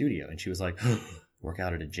you at the studio. And she was like, work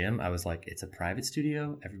out at a gym. I was like, it's a private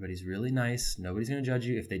studio. Everybody's really nice. Nobody's going to judge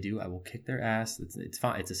you. If they do, I will kick their ass. It's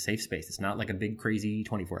fine. It's a safe space. It's not like a big, crazy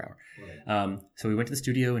 24-hour. Right. So we went to the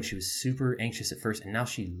studio and she was super anxious at first and now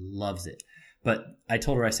she loves it. But I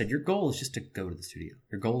told her, I said, your goal is just to go to the studio.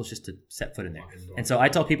 Your goal is just to set foot in there. And so I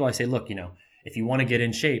tell people, I say, look, if you want to get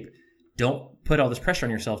in shape, don't put all this pressure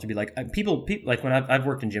on yourself to be like, people like when I've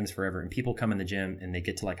worked in gyms forever and people come in the gym and they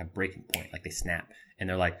get to like a breaking point, like they snap and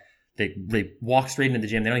they're like, they walk straight into the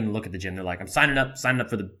gym. They don't even look at the gym. They're like, I'm signing up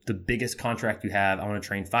for the biggest contract you have. I want to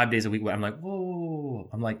train 5 days a week. I'm like, whoa.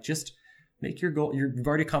 I'm like, just make your goal. You've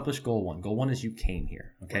already accomplished goal 1. Goal 1 is you came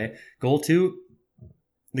here. Okay. Right. Goal 2,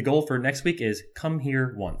 the goal for next week is come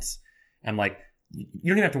here once. I'm like, you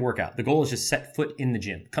don't even have to work out. The goal is just set foot in the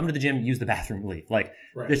gym. Come to the gym, use the bathroom, leave.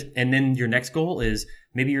 And then your next goal is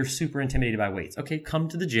maybe you're super intimidated by weights. Okay, come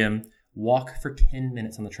to the gym, walk for 10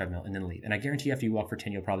 minutes on the treadmill, and then leave. And I guarantee after you walk for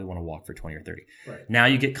 10, you'll probably want to walk for 20 or 30. Right. Now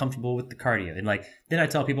you get comfortable with the cardio. And then I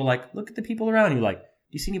tell people look at the people around you.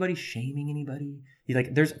 Do you see anybody shaming anybody?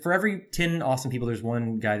 There's for every 10 awesome people, there's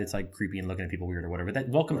one guy that's like creepy and looking at people weird or whatever.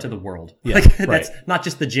 Welcome to the world. Yeah, that's not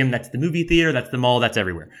just the gym. That's the movie theater. That's the mall. That's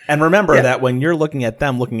everywhere. And remember that when you're looking at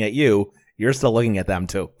them, looking at you, you're still looking at them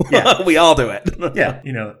too. Yeah, we all do it. Yeah,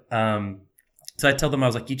 So I tell them, I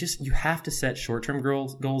was like, you have to set short-term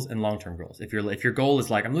goals and long-term goals. If your goal is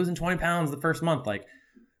like, I'm losing 20 pounds the first month,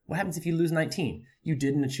 what happens if you lose 19? You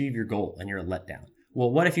didn't achieve your goal and you're a letdown. Well,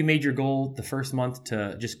 what if you made your goal the first month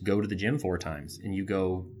to just go to the gym 4 times and you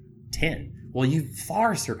go 10? Well, you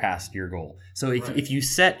far surpassed your goal. So if you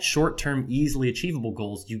set short-term, easily achievable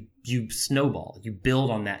goals, you snowball. You build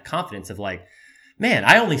on that confidence of man,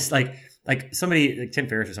 I only somebody Tim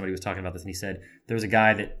Ferriss or somebody was talking about this and he said there was a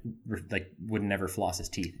guy that would never floss his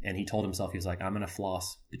teeth and he told himself, he was like, I'm going to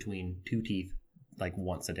floss between 2 teeth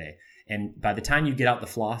once a day. And by the time you get out the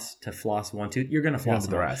floss to floss 1 tooth, you're going to floss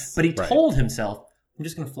the rest. But he told himself, I'm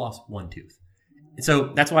just going to floss 1 tooth.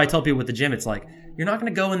 So that's why I tell people with the gym, it's like, you're not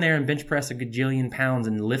going to go in there and bench press a gajillion pounds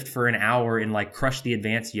and lift for an hour and like crush the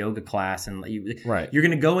advanced yoga class. And you're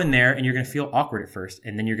going to go in there and you're going to feel awkward at first.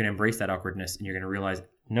 And then you're going to embrace that awkwardness and you're going to realize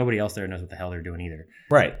nobody else there knows what the hell they're doing either.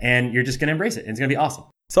 Right. And you're just going to embrace it. And it's going to be awesome.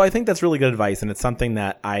 So I think that's really good advice. And it's something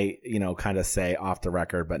that I, kind of say off the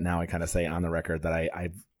record, but now I kind of say on the record that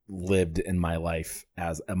I've lived in my life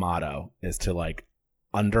as a motto is to like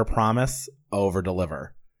under promise, over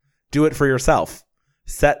deliver. Do it for yourself.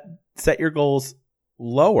 Set your goals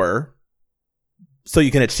lower so you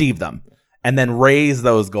can achieve them, and then raise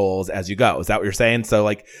those goals as you go. Is that what you're saying? So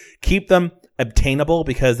like keep them obtainable,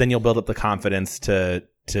 because then you'll build up the confidence to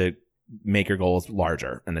make your goals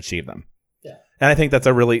larger and achieve them. Yeah. And I think it's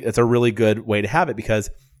a really good way to have it, because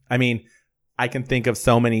I mean, I can think of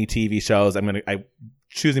so many TV shows. I'm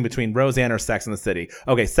choosing between Roseanne or Sex and the City.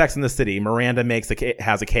 Okay, Sex and the City. Miranda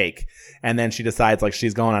has a cake, and then she decides like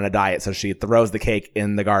she's going on a diet, so she throws the cake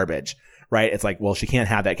in the garbage. Right? It's like, well, she can't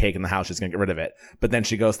have that cake in the house. She's gonna get rid of it. But then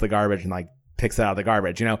she goes to the garbage and like picks it out of the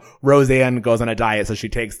garbage. Roseanne goes on a diet, so she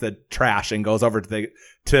takes the trash and goes over to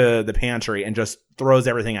the pantry and just throws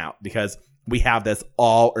everything out, because we have this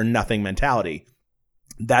all or nothing mentality.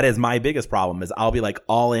 That is my biggest problem, is I'll be like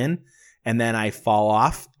all in, and then I fall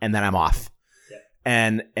off, and then I'm off.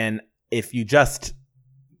 And if you just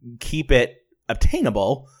keep it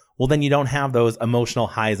obtainable, well, then you don't have those emotional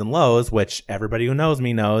highs and lows, which everybody who knows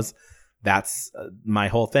me knows. That's my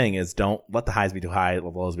whole thing, is don't let the highs be too high, the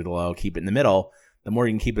lows be too low. Keep it in the middle. The more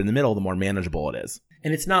you can keep it in the middle, the more manageable it is.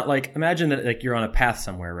 And it's not like, imagine that like you're on a path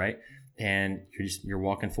somewhere, right? And you're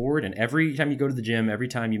walking forward, and every time you go to the gym, every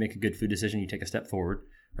time you make a good food decision, you take a step forward,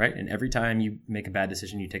 right? And every time you make a bad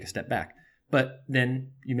decision, you take a step back. But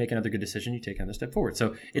then you make another good decision, you take another step forward.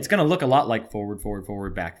 So it's going to look a lot like forward, forward,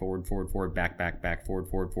 forward, back, forward, forward, forward, back, back, back, forward,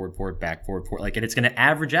 forward, forward, forward, back, forward, forward. Like, and it's going to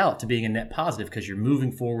average out to being a net positive, because you're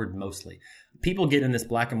moving forward mostly. People get in this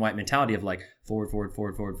black and white mentality of like forward, forward,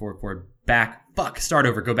 forward, forward, forward, forward, back, start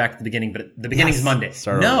over, go back to the beginning. But the beginning is Monday.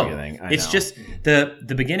 It's just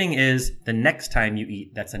the beginning is the next time you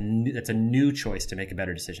eat. That's a new choice to make a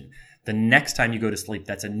better decision. The next time you go to sleep,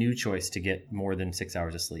 that's a new choice to get more than 6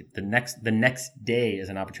 hours of sleep. The next day is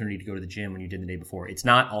an opportunity to go to the gym when you did the day before. It's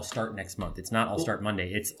not I'll start next month. It's not I'll start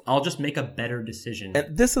Monday. It's I'll just make a better decision.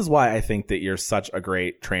 And this is why I think that you're such a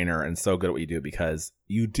great trainer and so good at what you do, because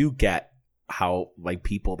you do get how like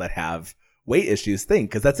people that have weight issues think,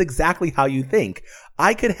 because that's exactly how you think.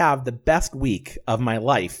 I could have the best week of my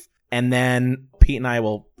life, and then Pete and I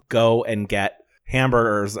will go and get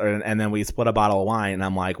hamburgers, and then we split a bottle of wine, and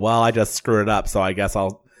I'm like, well, I just screwed it up, so I guess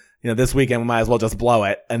I'll, this weekend we might as well just blow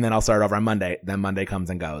it, and then I'll start over on Monday. Then Monday comes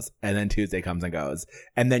and goes, and then Tuesday comes and goes,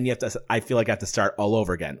 and then I feel like I have to start all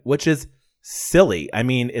over again, which is silly. I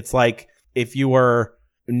mean, it's like if you were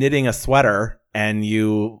knitting a sweater and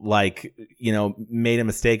you made a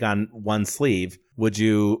mistake on one sleeve, would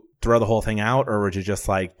you throw the whole thing out, or would you just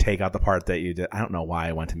like take out the part that you did? I don't know why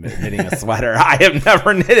I went to knitting a sweater. I have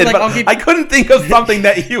never knitted, like, but I couldn't think of something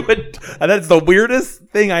that you would. And that's the weirdest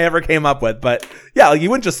thing I ever came up with. But yeah, like, you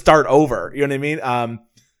wouldn't just start over. You know what I mean?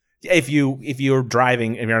 If you're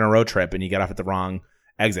driving, if you're on a road trip and you get off at the wrong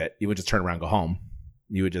exit, you would just turn around and go home.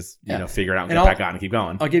 You would just figure it out and get back on and keep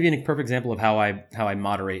going. I'll give you a perfect example of how I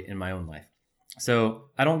moderate in my own life. So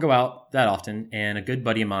I don't go out that often, and a good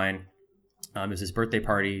buddy of mine, it was his birthday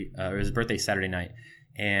party, it was his birthday Saturday night,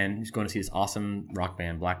 and he's going to see this awesome rock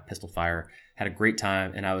band, Black Pistol Fire. Had a great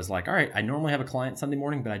time, and I was like, all right, I normally have a client Sunday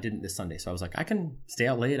morning, but I didn't this Sunday. So I was like, I can stay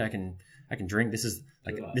out late, I can drink. This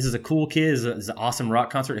is a cool kid. This is an awesome rock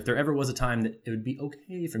concert. If there ever was a time that it would be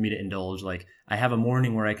okay for me to indulge, like I have a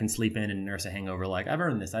morning where I can sleep in and nurse a hangover, like I've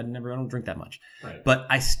earned this. I don't drink that much. Right. But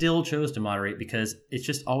I still chose to moderate because it's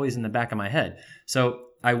just always in the back of my head. So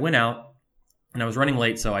I went out and I was running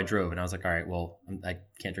late, so I drove, and I was like, all right, well, I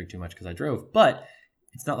can't drink too much because I drove, but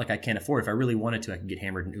it's not like I can't afford it. If I really wanted to, I could get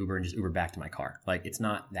hammered in Uber and just Uber back to my car. Like, it's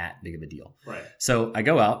not that big of a deal. Right. So I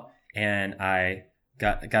go out and I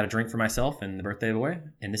got a drink for myself and the birthday boy,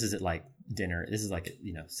 and this is at like dinner. This is like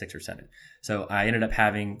 6 or 7. So I ended up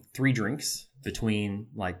having 3 drinks between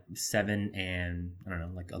like 7 and I don't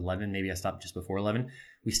know, like 11. Maybe I stopped just before 11.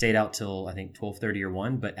 We stayed out till I think 12:30 or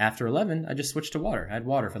 1. But after 11, I just switched to water. I had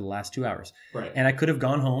water for the last 2 hours. Right. And I could have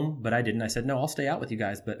gone home, but I didn't. I said, no, I'll stay out with you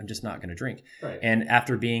guys, but I'm just not going to drink. Right. And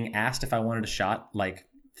after being asked if I wanted a shot like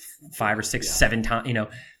 5 or 6, 7 times,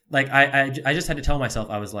 like I just had to tell myself,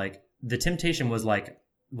 I was like, the temptation was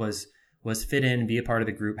fit in, be a part of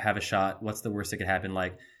the group, have a shot. What's the worst that could happen?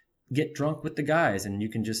 Like, get drunk with the guys and you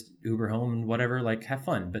can just Uber home and whatever, like have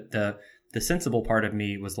fun. But the sensible part of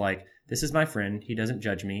me was like, this is my friend. He doesn't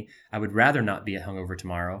judge me. I would rather not be hungover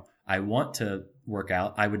tomorrow. I want to work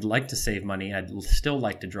out. I would like to save money. I'd still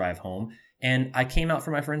like to drive home. And I came out for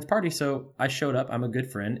my friend's party, so I showed up. I'm a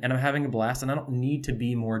good friend, and I'm having a blast, and I don't need to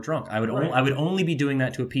be more drunk. I would only be doing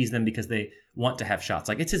that to appease them because they want to have shots.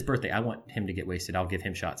 Like, it's his birthday. I want him to get wasted. I'll give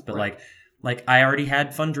him shots. But like I already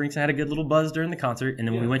had fun drinks. I had a good little buzz during the concert, and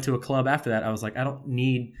then when we went to a club after that, I was like, I don't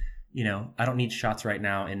need shots right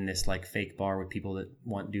now in this like fake bar with people that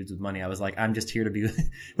want dudes with money. I was like, I'm just here to be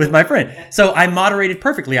with my friend. So I moderated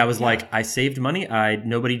perfectly. I was like, I saved money.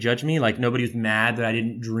 Nobody judged me. Like, nobody was mad that I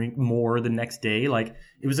didn't drink more the next day. Like,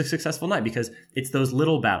 it was a successful night because it's those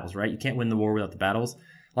little battles, right? You can't win the war without the battles.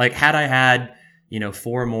 Like, had I had,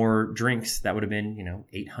 4 more drinks, that would have been,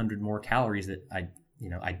 800 more calories that I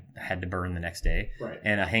had to burn the next day,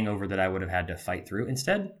 and a hangover that I would have had to fight through.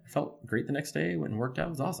 Instead, I felt great the next day. Went and worked out. It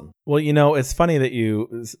was awesome. Well, it's funny that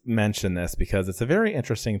you mentioned this because it's a very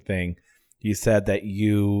interesting thing. You said that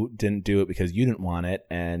you didn't do it because you didn't want it,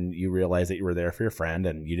 and you realized that you were there for your friend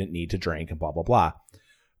and you didn't need to drink and blah, blah, blah.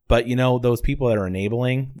 But, those people that are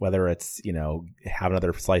enabling, whether it's, have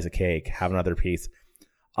another slice of cake, have another piece,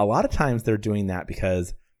 a lot of times they're doing that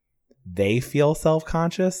because they feel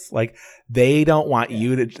self-conscious. Like, they don't want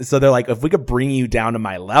you to, so they're like, if we could bring you down to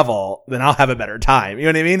my level, then I'll have a better time. You know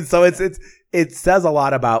what I mean? So it says a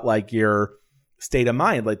lot about like your state of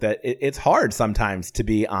mind, like that. It's hard sometimes to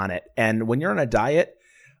be on it. And when you're on a diet,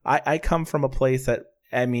 I come from a place that,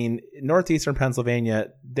 Northeastern Pennsylvania,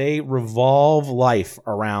 they revolve life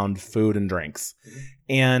around food and drinks.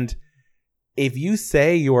 And if you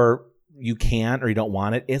say you can't or you don't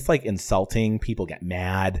want it, it's like insulting. People get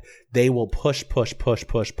mad. They will push.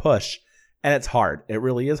 And it's hard. It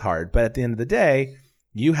really is hard. But at the end of the day,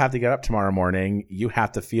 you have to get up tomorrow morning. You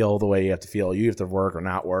have to feel the way you have to feel. You have to work or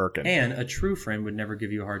not work. And a true friend would never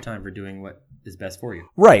give you a hard time for doing what is best for you.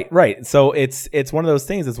 Right. So it's one of those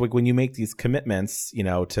things. It's like when you make these commitments,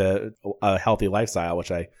 to a healthy lifestyle,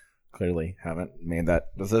 which I clearly haven't made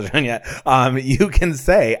that decision yet. You can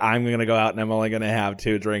say, I'm going to go out and I'm only going to have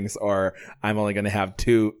 2 drinks, or I'm only going to have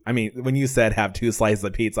 2. When you said have 2 slices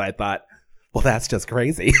of pizza, I thought, well, that's just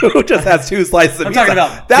crazy. Who just has 2 slices of pizza? I'm talking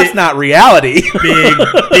about that's not reality.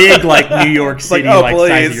 big like New York City, like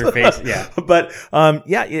size of your face. Yeah. But,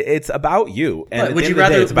 it's about you. And would you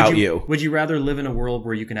rather, it's about you. Would you rather live in a world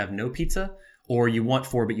where you can have no pizza, or you want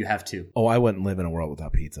 4 but you have 2? Oh, I wouldn't live in a world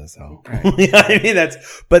without pizza. So, right.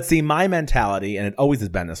 But see, my mentality, and it always has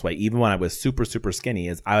been this way, even when I was super, super skinny,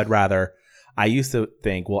 is I used to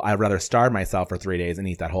think, well, I'd rather starve myself for 3 days and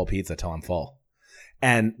eat that whole pizza till I'm full.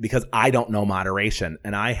 And because I don't know moderation,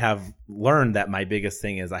 and I have learned that my biggest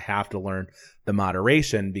thing is I have to learn the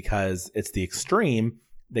moderation, because it's the extreme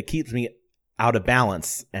that keeps me out of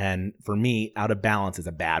balance. And for me, out of balance is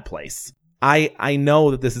a bad place. I know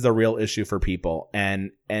that this is a real issue for people, and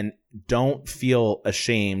don't feel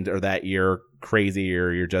ashamed or that you're crazy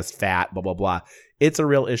or you're just fat, blah, blah, blah. It's a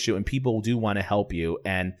real issue, and people do want to help you,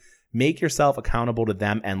 and make yourself accountable to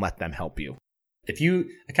them and let them help you.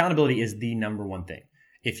 Accountability is the number one thing.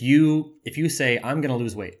 If you say, I'm going to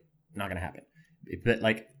lose weight, not going to happen. But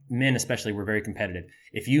like men especially, we're very competitive.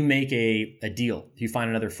 If you make a deal, if you find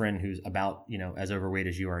another friend who's about, as overweight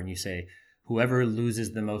as you are, and you say, whoever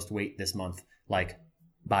loses the most weight this month, like,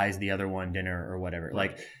 buys the other one dinner or whatever.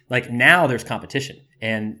 Like now there's competition,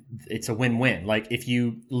 and it's a win-win. Like, if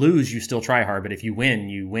you lose, you still try hard, but if you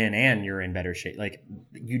win and you're in better shape. Like,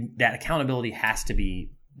 that accountability has to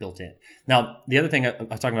be built in. Now, the other thing I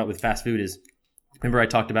was talking about with fast food is, remember I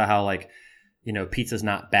talked about how, like, pizza's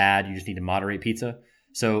not bad. You just need to moderate pizza.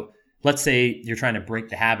 So let's say you're trying to break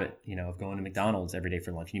the habit, of going to McDonald's every day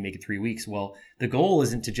for lunch, and you make it 3 weeks. Well, the goal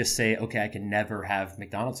isn't to just say, okay, I can never have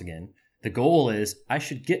McDonald's again. The goal is I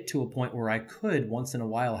should get to a point where I could once in a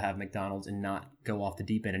while have McDonald's and not go off the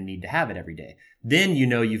deep end and need to have it every day. Then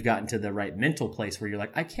you've gotten to the right mental place where you're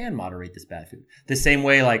like, I can moderate this bad food. The same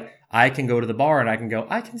way, like, I can go to the bar and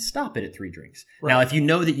I can stop it at 3 drinks. Right. Now, if you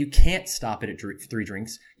know that you can't stop it at 3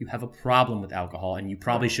 drinks, you have a problem with alcohol, and you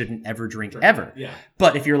probably shouldn't ever drink ever. Yeah.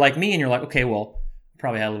 But if you're like me and you're like, okay, well,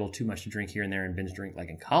 probably had a little too much to drink here and there and binge drink like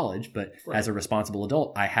in college, but as a responsible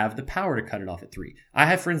adult, I have the power to cut it off at 3. I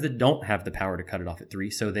have friends that don't have the power to cut it off at 3,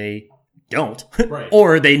 so they don't,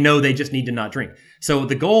 or they know they just need to not drink. So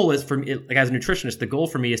the goal is, for me, like, as a nutritionist, the goal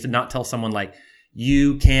for me is to not tell someone like,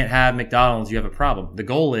 you can't have McDonald's, you have a problem. The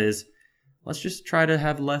goal is, let's just try to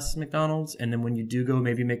have less McDonald's, and then when you do go,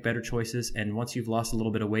 maybe make better choices. And once you've lost a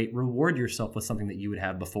little bit of weight, reward yourself with something that you would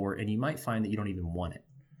have before, and you might find that you don't even want it.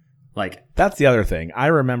 Like, that's the other thing. I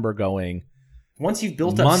remember going, once you've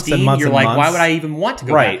built up steam, you're like, why would I even want to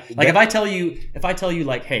go back? Like, if I tell you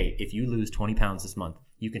like, hey, if you lose 20 pounds this month,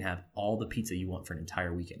 you can have all the pizza you want for an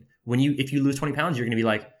entire weekend. If you lose 20 pounds, you're going to be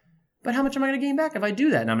like, but how much am I going to gain back if I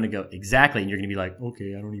do that? And I'm going to go, exactly. And you're going to be like,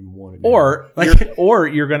 okay, I don't even want it. Or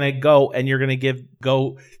you're going to go and you're going to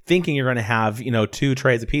go thinking you're going to have, 2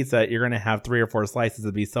 trays of pizza. You're going to have 3 or 4 slices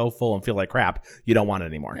and be so full and feel like crap. You don't want it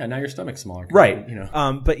anymore. Yeah. Now your stomach's smaller. Right.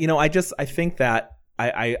 But I think that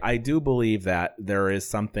I do believe that there is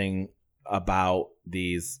something about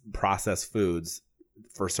these processed foods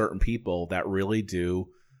for certain people that really do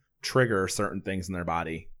trigger certain things in their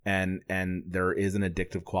body, and there is an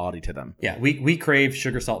addictive quality to them. Yeah, we crave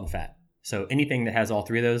sugar, salt, and fat. So anything that has all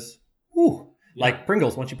 3 of those, like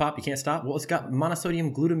Pringles, once you pop, you can't stop. Well, it's got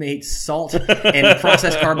monosodium glutamate, salt, and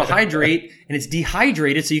processed carbohydrate, and it's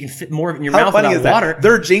dehydrated, so you can fit more of it in your mouth without water.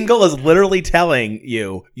 Their jingle is literally telling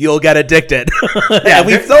you'll get addicted. Yeah,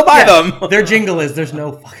 we still buy them. Their jingle is, there's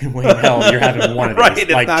no fucking way in hell you're having one of these.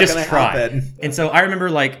 Right, like, just try. Happen. And so I remember,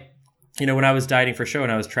 when I was dieting for show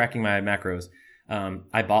and I was tracking my macros,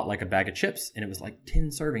 I bought like a bag of chips, and it was like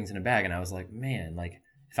 10 servings in a bag, and I was like, man,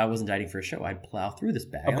 if I wasn't dieting for a show, I'd plow through this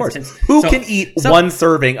bag. Of course. Who can eat 1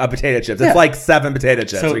 serving of potato chips? It's like 7 potato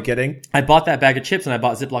chips. Are you kidding? I bought that bag of chips, and I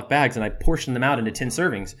bought Ziploc bags, and I portioned them out into 10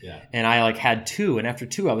 servings. Yeah. And I had 2. And after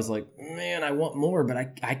 2, I was like, man, I want more, but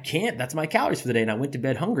I can't. That's my calories for the day. And I went to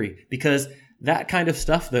bed hungry, because that kind of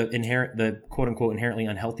stuff, the quote unquote inherently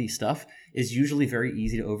unhealthy stuff, is usually very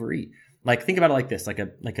easy to overeat. Like, think about it like this, like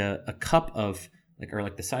a cup of, or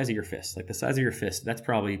the size of your fist. Like the size of your fist, that's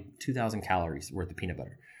probably 2,000 calories worth of peanut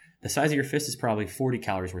butter. The size of your fist is probably 40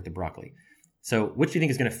 calories worth of broccoli. So which do you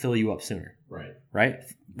think is going to fill you up sooner? Right?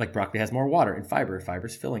 Like broccoli has more water and fiber.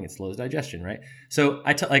 Fiber's filling. It slows digestion, right? So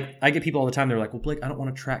I get people all the time. They're like, well, Blake, I don't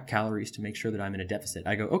want to track calories to make sure that I'm in a deficit.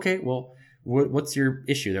 I go, okay, well, what's your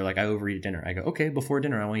issue? They're like, I overeat at dinner. I go, okay, before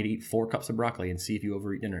dinner, I want you to eat 4 cups of broccoli and see if you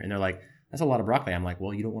overeat dinner. And they're like, that's a lot of broccoli. I'm like,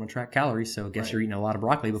 well, you don't want to track calories, so I guess you're eating a lot of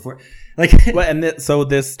broccoli before. So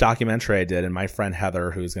this documentary I did, and my friend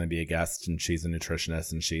Heather, who's going to be a guest, and she's a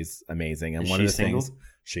nutritionist, and she's amazing. And one of the things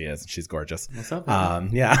she is, she's gorgeous. What's up?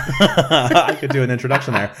 Yeah, I could do an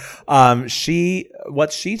introduction there.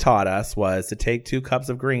 What she taught us was to take 2 cups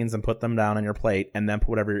of greens and put them down on your plate, and then put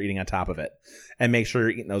whatever you're eating on top of it, and make sure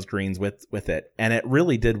you're eating those greens with it. And it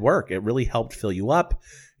really did work. It really helped fill you up.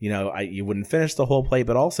 You wouldn't finish the whole plate,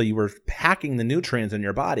 but also you were packing the nutrients in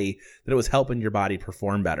your body that it was helping your body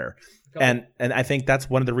perform better. And I think that's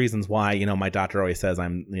one of the reasons why, my doctor always says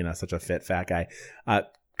I'm, such a fit fat guy.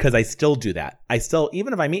 Because I still do that.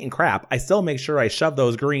 Even if I'm eating crap, I still make sure I shove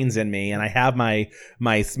those greens in me, and I have my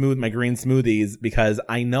green smoothies, because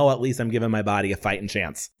I know at least I'm giving my body a fighting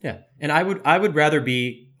chance. Yeah. And I would rather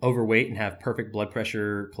be overweight and have perfect blood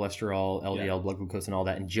pressure, cholesterol, LDL, blood glucose, and all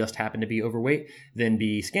that, and just happen to be overweight, than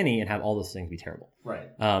be skinny and have all those things be terrible. Right.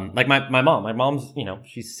 Like my mom's,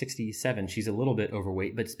 she's 67. She's a little bit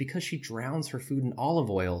overweight, but it's because she drowns her food in olive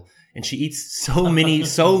oil, and she eats so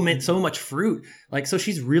much fruit. So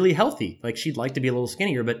she's really healthy. She'd like to be a little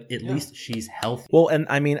skinnier, but at least she's healthy. Well, and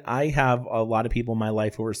I have a lot of people in my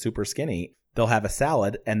life who are super skinny. They'll have a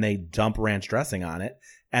salad and they dump ranch dressing on it,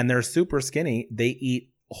 and they're super skinny. They eat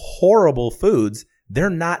horrible foods. They're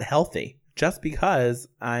not healthy. Just because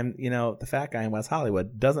I'm, the fat guy in West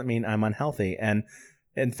Hollywood doesn't mean I'm unhealthy. And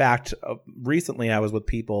in fact, recently I was with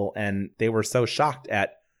people, and they were so shocked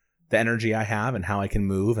at the energy I have and how I can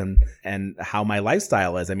move and how my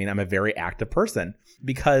lifestyle is. I mean, I'm a very active person,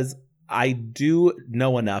 because I do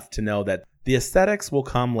know enough to know that the aesthetics will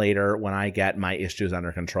come later when I get my issues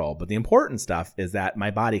under control. But the important stuff is that my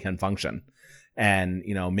body can function, and,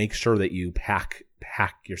 make sure that you pack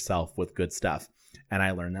yourself with good stuff. And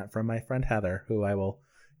I learned that from my friend Heather, who I will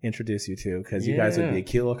introduce you to, because you guys would be a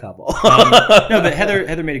cute little couple. No, but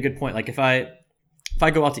Heather made a good point. If I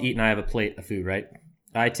go out to eat and I have a plate of food, right,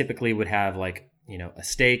 I typically would have a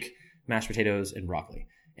steak, mashed potatoes, and broccoli.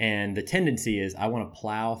 And the tendency is I want to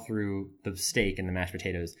plow through the steak and the mashed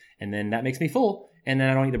potatoes, and then that makes me full, and then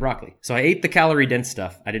I don't eat the broccoli. So I ate the calorie-dense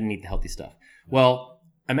stuff. I didn't eat the healthy stuff. Well,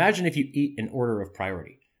 imagine if you eat in order of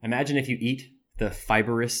priority. Imagine if you eat the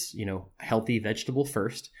fibrous, healthy vegetable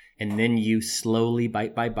first, and then you slowly,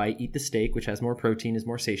 bite by bite, eat the steak, which has more protein, is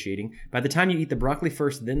more satiating. By the time you eat the broccoli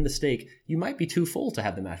first, then the steak, you might be too full to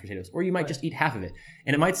have the mashed potatoes, or you might just eat half of it.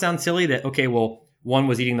 And it might sound silly that, okay, well, one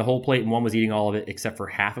was eating the whole plate and one was eating all of it except for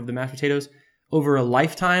half of the mashed potatoes. Over a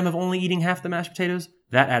lifetime of only eating half the mashed potatoes,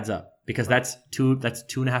 that adds up, because that's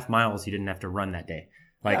 2.5 miles you didn't have to run that day.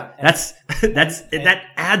 That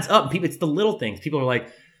adds up. People, it's the little things. People are like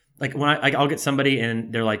when I'll get somebody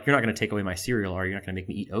and they're like, you're not going to take away my cereal, or you're not going to make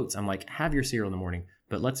me eat oats. I'm like, have your cereal in the morning,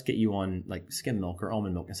 but let's get you on skim milk or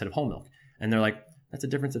almond milk instead of whole milk. And they're like, that's a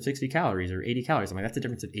difference of 60 calories or 80 calories. I'm like, that's a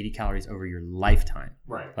difference of 80 calories over your lifetime.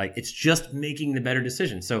 Right. It's just making the better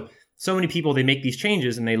decision. So so many people, they make these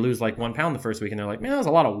changes and they lose like 1 pound the first week and they're like, man, that was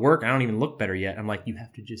a lot of work. I don't even look better yet. I'm like, you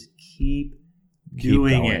have to just keep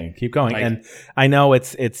doing it. Keep going. Like, and I know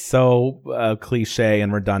it's so cliche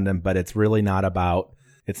and redundant, but it's really not about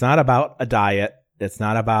a diet. It's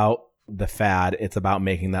not about the fad. It's about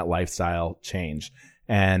making that lifestyle change.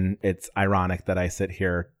 And it's ironic that I sit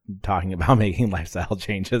here talking about making lifestyle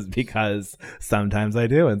changes because sometimes I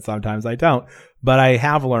do and sometimes I don't. But I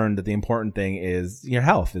have learned that the important thing is your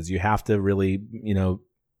health. Is you have to really,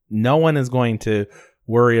 no one is going to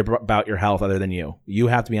worry about your health other than you. You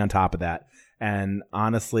have to be on top of that. And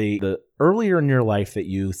honestly, the earlier in your life that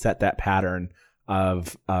you set that pattern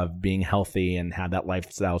of being healthy and have that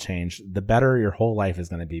lifestyle change, the better your whole life is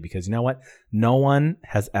going to be. Because you know what? No one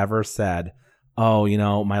has ever said, oh,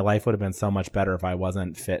 my life would have been so much better if I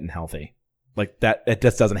wasn't fit and healthy. Like that, it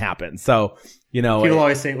just doesn't happen. So, people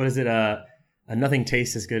always say, what is it? Nothing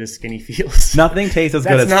tastes as good as skinny feels. Nothing tastes as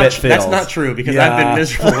good as fit feels. That's not true because I've been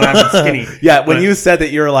miserable when I've been skinny. Yeah, when you said that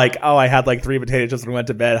you were like, oh, I had like 3 potato chips and went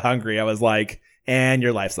to bed hungry, I was like, and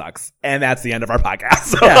your life sucks. And that's the end of our podcast.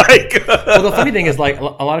 So well, the funny thing is, like, a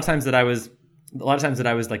lot of times that I was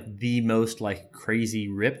like the most like crazy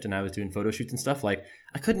ripped and I was doing photo shoots and stuff, like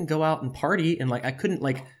I couldn't go out and party and like I couldn't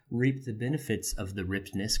like reap the benefits of the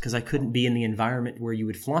rippedness because I couldn't be in the environment where you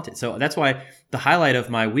would flaunt it. So that's why the highlight of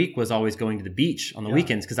my week was always going to the beach on the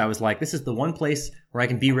weekends, because I was like, this is the one place where I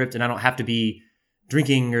can be ripped and I don't have to be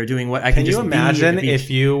drinking or doing what I can. Just you imagine if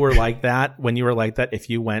you were like that when you were like that, if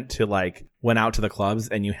you went out to the clubs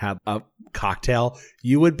and you had a cocktail,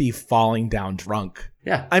 you would be falling down drunk.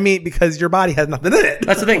 Yeah. I mean, because your body has nothing in it.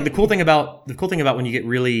 That's the thing. The cool thing about when you get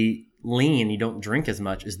really lean, you don't drink as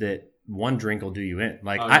much, is that one drink will do you in.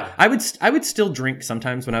 Like I would still drink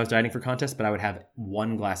sometimes when I was dieting for contests, but I would have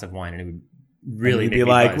 1 glass of wine and it would really make be me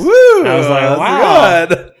like, buzz. woo! And I was like, wow.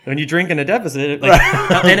 Good. When you drink in a deficit, like,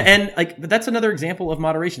 but that's another example of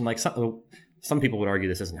moderation. Like some people would argue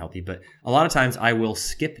this isn't healthy, but a lot of times I will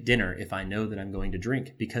skip dinner if I know that I'm going to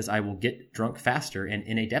drink because I will get drunk faster and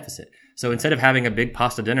in a deficit. So instead of having a big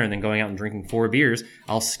pasta dinner and then going out and drinking 4 beers,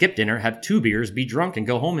 I'll skip dinner, have 2 beers, be drunk, and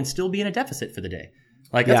go home and still be in a deficit for the day.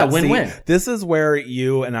 Like, that's a win-win. See, this is where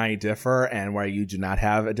you and I differ and where you do not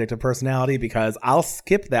have addictive personality, because I'll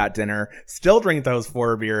skip that dinner, still drink those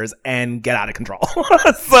 4 beers, and get out of control.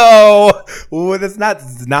 So it's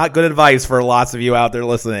not good advice for lots of you out there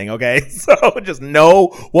listening, okay? So just know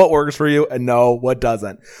what works for you and know what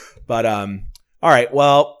doesn't. But all right,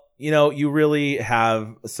 well, you really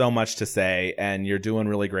have so much to say, and you're doing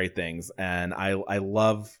really great things, and I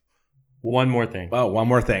love... One more thing. Oh, one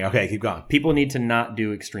more thing. Okay, keep going. People need to not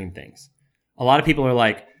do extreme things. A lot of people are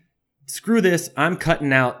like, screw this. I'm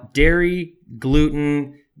cutting out dairy,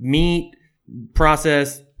 gluten, meat,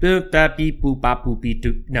 processed, no,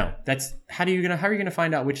 that's how are you gonna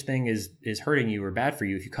find out which thing is hurting you or bad for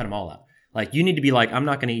you if you cut them all out? Like, you need to be like, I'm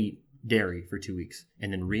not going to eat dairy for 2 weeks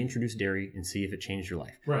and then reintroduce dairy and see if it changed your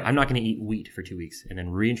life. Right. I'm not going to eat wheat for 2 weeks and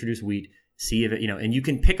then reintroduce wheat, see if it, and you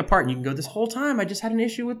can pick apart and you can go, this whole time I just had an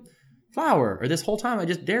issue with flour, or this whole time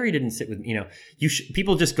dairy didn't sit with me.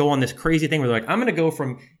 People just go on this crazy thing where they're like, I'm going to go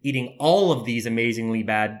from eating all of these amazingly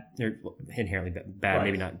bad, or inherently bad, right,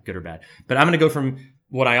 maybe not good or bad, but I'm going to go from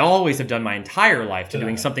what I always have done my entire life to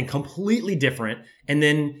doing something completely different and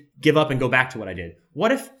then give up and go back to what I did.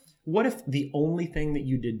 What if the only thing that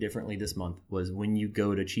you did differently this month was when you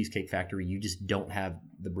go to Cheesecake Factory, you just don't have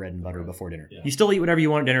the bread and butter before dinner. Yeah. You still eat whatever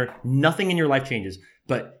you want at dinner. Nothing in your life changes,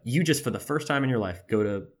 but you just, for the first time in your life, go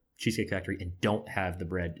to Cheesecake Factory and don't have the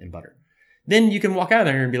bread and butter. Then you can walk out of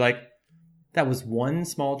there and be like, that was one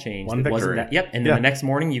small change. One victory. Wasn't that. Yep. And then the next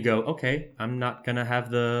morning you go, okay, I'm not going to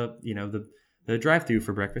have the drive-through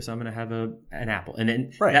for breakfast. I'm going to have an apple. And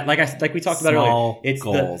then like we talked about earlier, it's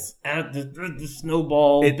goals. The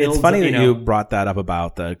snowball. It's funny that you brought that up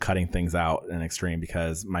about the cutting things out in extreme,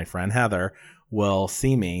 because my friend Heather will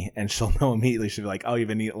see me and she'll know immediately. She'll be like, oh, you've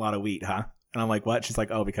been eating a lot of wheat, huh? And I'm like, what? She's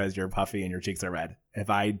like, oh, because you're puffy and your cheeks are red. If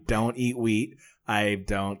I don't eat wheat, I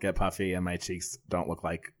don't get puffy and my cheeks don't look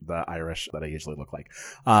like the Irish that I usually look like.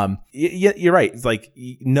 You're right. It's like,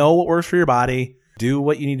 know what works for your body. Do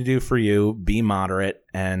what you need to do for you. Be moderate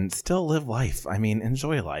and still live life. I mean,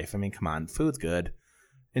 enjoy life. I mean, come on. Food's good.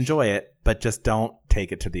 Enjoy it, but just don't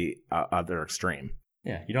take it to the other extreme.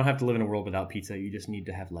 Yeah, you don't have to live in a world without pizza. You just need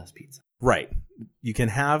to have less pizza. Right. You can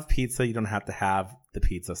have pizza. You don't have to have the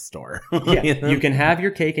pizza store. Yeah, you can have your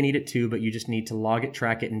cake and eat it too, but you just need to log it,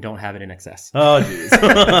 track it, and don't have it in excess. Oh,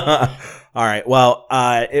 jeez. All right. Well,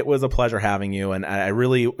 it was a pleasure having you, and I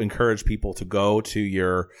really encourage people to go to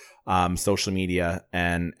your social media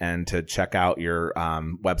and to check out your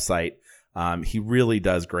website. He really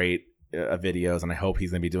does great videos, and I hope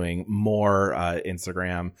he's going to be doing more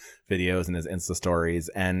Instagram videos and his Insta stories.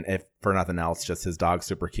 And if for nothing else, just his dog's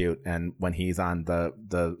super cute. And when he's on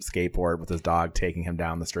the skateboard with his dog taking him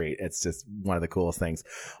down the street, it's just one of the coolest things.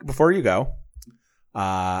 Before you go,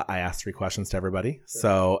 I asked 3 questions to everybody.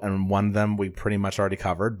 So, and one of them we pretty much already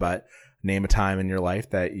covered, but name a time in your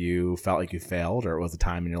life that you felt like you failed, or it was a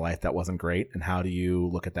time in your life that wasn't great. And how do you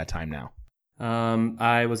look at that time now?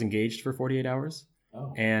 I was engaged for 48 hours.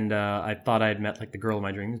 Oh. And I thought I had met like the girl of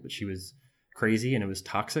my dreams, but she was crazy and it was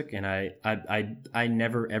toxic. And I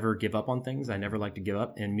never ever give up on things. I never like to give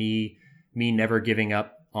up. And me never giving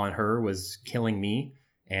up on her was killing me.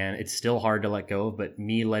 And it's still hard to let go of. But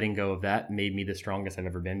me letting go of that made me the strongest I've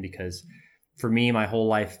ever been, because for me, my whole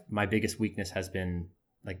life, my biggest weakness has been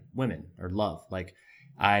like women or love. Like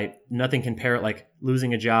nothing can like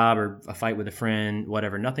losing a job or a fight with a friend,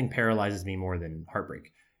 whatever. Nothing paralyzes me more than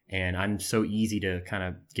heartbreak. And I'm so easy to kind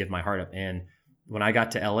of give my heart up. And when I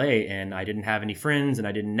got to LA and I didn't have any friends and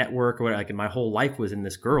I didn't network or whatever, like my whole life was in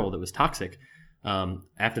this girl that was toxic.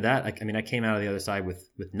 After that, I came out of the other side with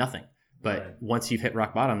nothing. But once you've hit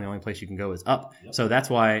rock bottom, the only place you can go is up. Yep. So that's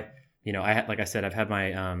why, like I said,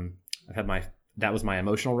 that was my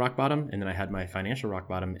emotional rock bottom, and then I had my financial rock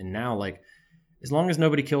bottom. And now, like, as long as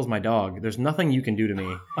nobody kills my dog, there's nothing you can do to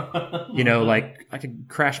me. Like I could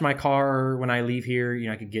crash my car when I leave here.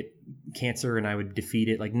 I could get cancer and I would defeat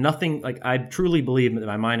it. Like nothing, like I truly believe that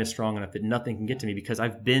my mind is strong enough that nothing can get to me, because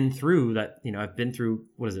I've been through that. I've been through,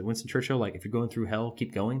 what is it, Winston Churchill? Like if you're going through hell,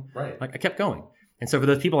 keep going. Right. Like I kept going. And so for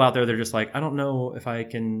those people out there, they're just like, I don't know if I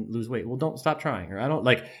can lose weight. Well, don't stop trying. Or I don't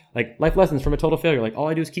like life lessons from a total failure. Like all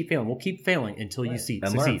I do is keep failing. We'll keep failing until you succeed.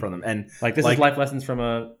 Learn from them. And like this is life lessons from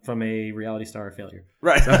a reality star failure.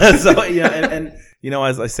 Right. So and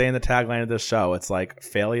as I say in the tagline of this show, it's like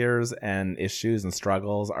failures and issues and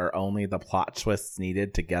struggles are only the plot twists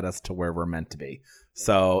needed to get us to where we're meant to be.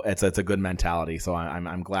 So it's a good mentality. So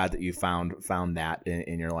I'm glad that you found that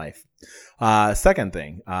in your life. Second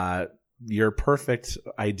thing, your perfect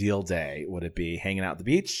ideal day, would it be hanging out at the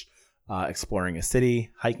beach, exploring a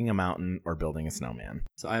city, hiking a mountain, or building a snowman?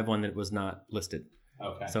 So I have one that was not listed.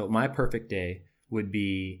 Okay. So my perfect day would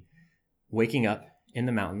be waking up in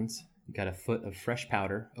the mountains. You got a foot of fresh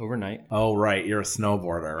powder overnight. Oh, right. You're a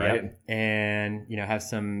snowboarder, right? Yep. And, have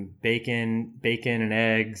some bacon and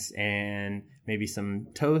eggs and maybe some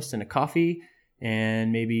toast and a coffee,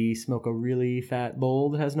 and maybe smoke a really fat bowl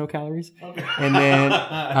that has no calories. Okay. And then,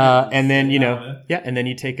 and then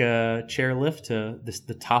you take a chairlift to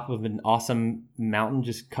the top of an awesome mountain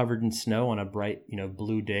just covered in snow on a bright,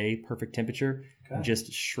 blue day, perfect temperature. Okay. And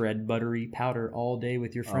just shred buttery powder all day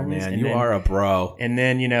with your friends. Oh man, you are a bro. And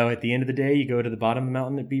then, at the end of the day, you go to the bottom of the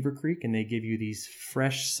mountain at Beaver Creek and they give you these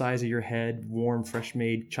fresh size of your head, warm, fresh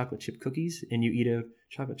made chocolate chip cookies, and you eat a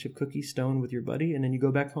chocolate chip cookie stone with your buddy, and then you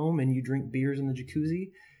go back home and you drink beers in the jacuzzi.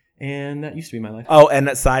 And that used to be my life. Oh, and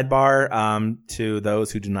a sidebar, to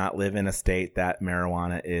those who do not live in a state that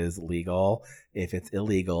marijuana is legal, if it's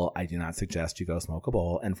illegal, I do not suggest you go smoke a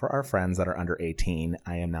bowl. And for our friends that are under 18,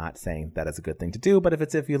 I am not saying that is a good thing to do, but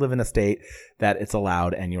if you live in a state that it's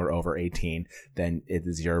allowed and you're over 18, then it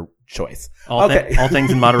is your choice. All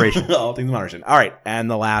things in moderation. All things in moderation. All right. And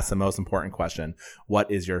the last and most important question,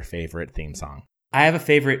 what is your favorite theme song? I have a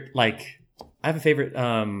favorite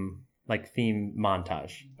theme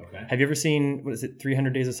montage. Okay. Have you ever seen,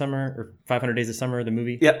 300 Days of Summer or 500 Days of Summer, the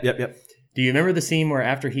movie? Yep. Do you remember the scene where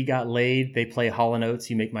after he got laid, they play Hall & Oates,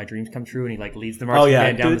 You Make My Dreams Come True, and he leads the marching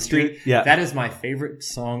band down the street? Yeah. That is my favorite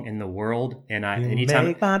song in the world. And anytime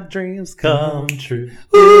make my dreams come true.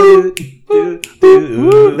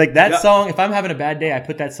 Like that song, if I'm having a bad day, I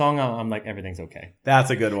put that song on, I'm like, everything's okay. That's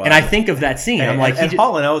a good one. And I think of that scene. I'm like, and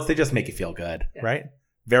Hall & Oates, they just make you feel good, right?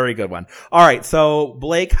 Very good one. All right. So,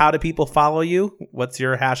 Blake, how do people follow you? What's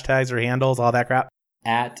your hashtags or handles, all that crap?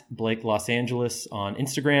 At Blake Los Angeles on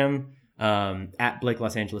Instagram. At Blake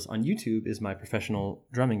Los Angeles on YouTube is my professional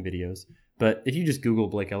drumming videos. But if you just Google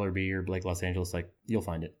Blake Ellerby or Blake Los Angeles, you'll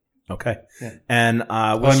find it. Okay. Yeah. And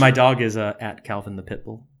and my dog is at Calvin the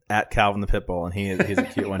Pitbull. At Calvin the Pitbull, and he's a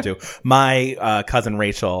cute one too. My cousin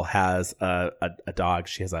Rachel has a dog.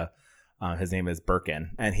 She has his name is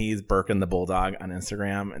Birkin, and he's Birkin the Bulldog on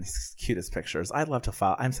Instagram, and he's the cutest pictures. I'd love to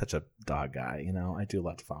follow. I'm such a dog guy, I do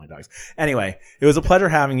love to follow my dogs. Anyway, it was a pleasure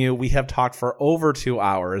having you. We have talked for over 2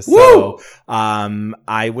 hours. Woo! So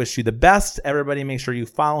I wish you the best. Everybody make sure you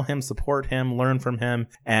follow him, support him, learn from him,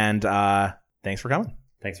 and thanks for coming.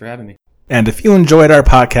 Thanks for having me. And if you enjoyed our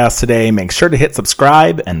podcast today, make sure to hit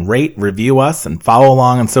subscribe and rate, review us, and follow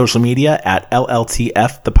along on social media at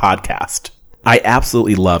LLTF the podcast. I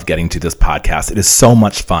absolutely love getting to this podcast. It is so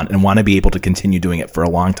much fun and want to be able to continue doing it for a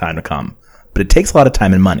long time to come. But it takes a lot of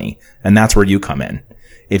time and money, and that's where you come in.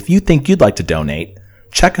 If you think you'd like to donate,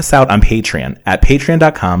 check us out on Patreon at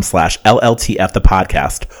patreon.com/LLTF the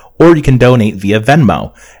podcast, or you can donate via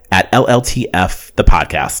Venmo at LLTF the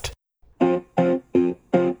podcast.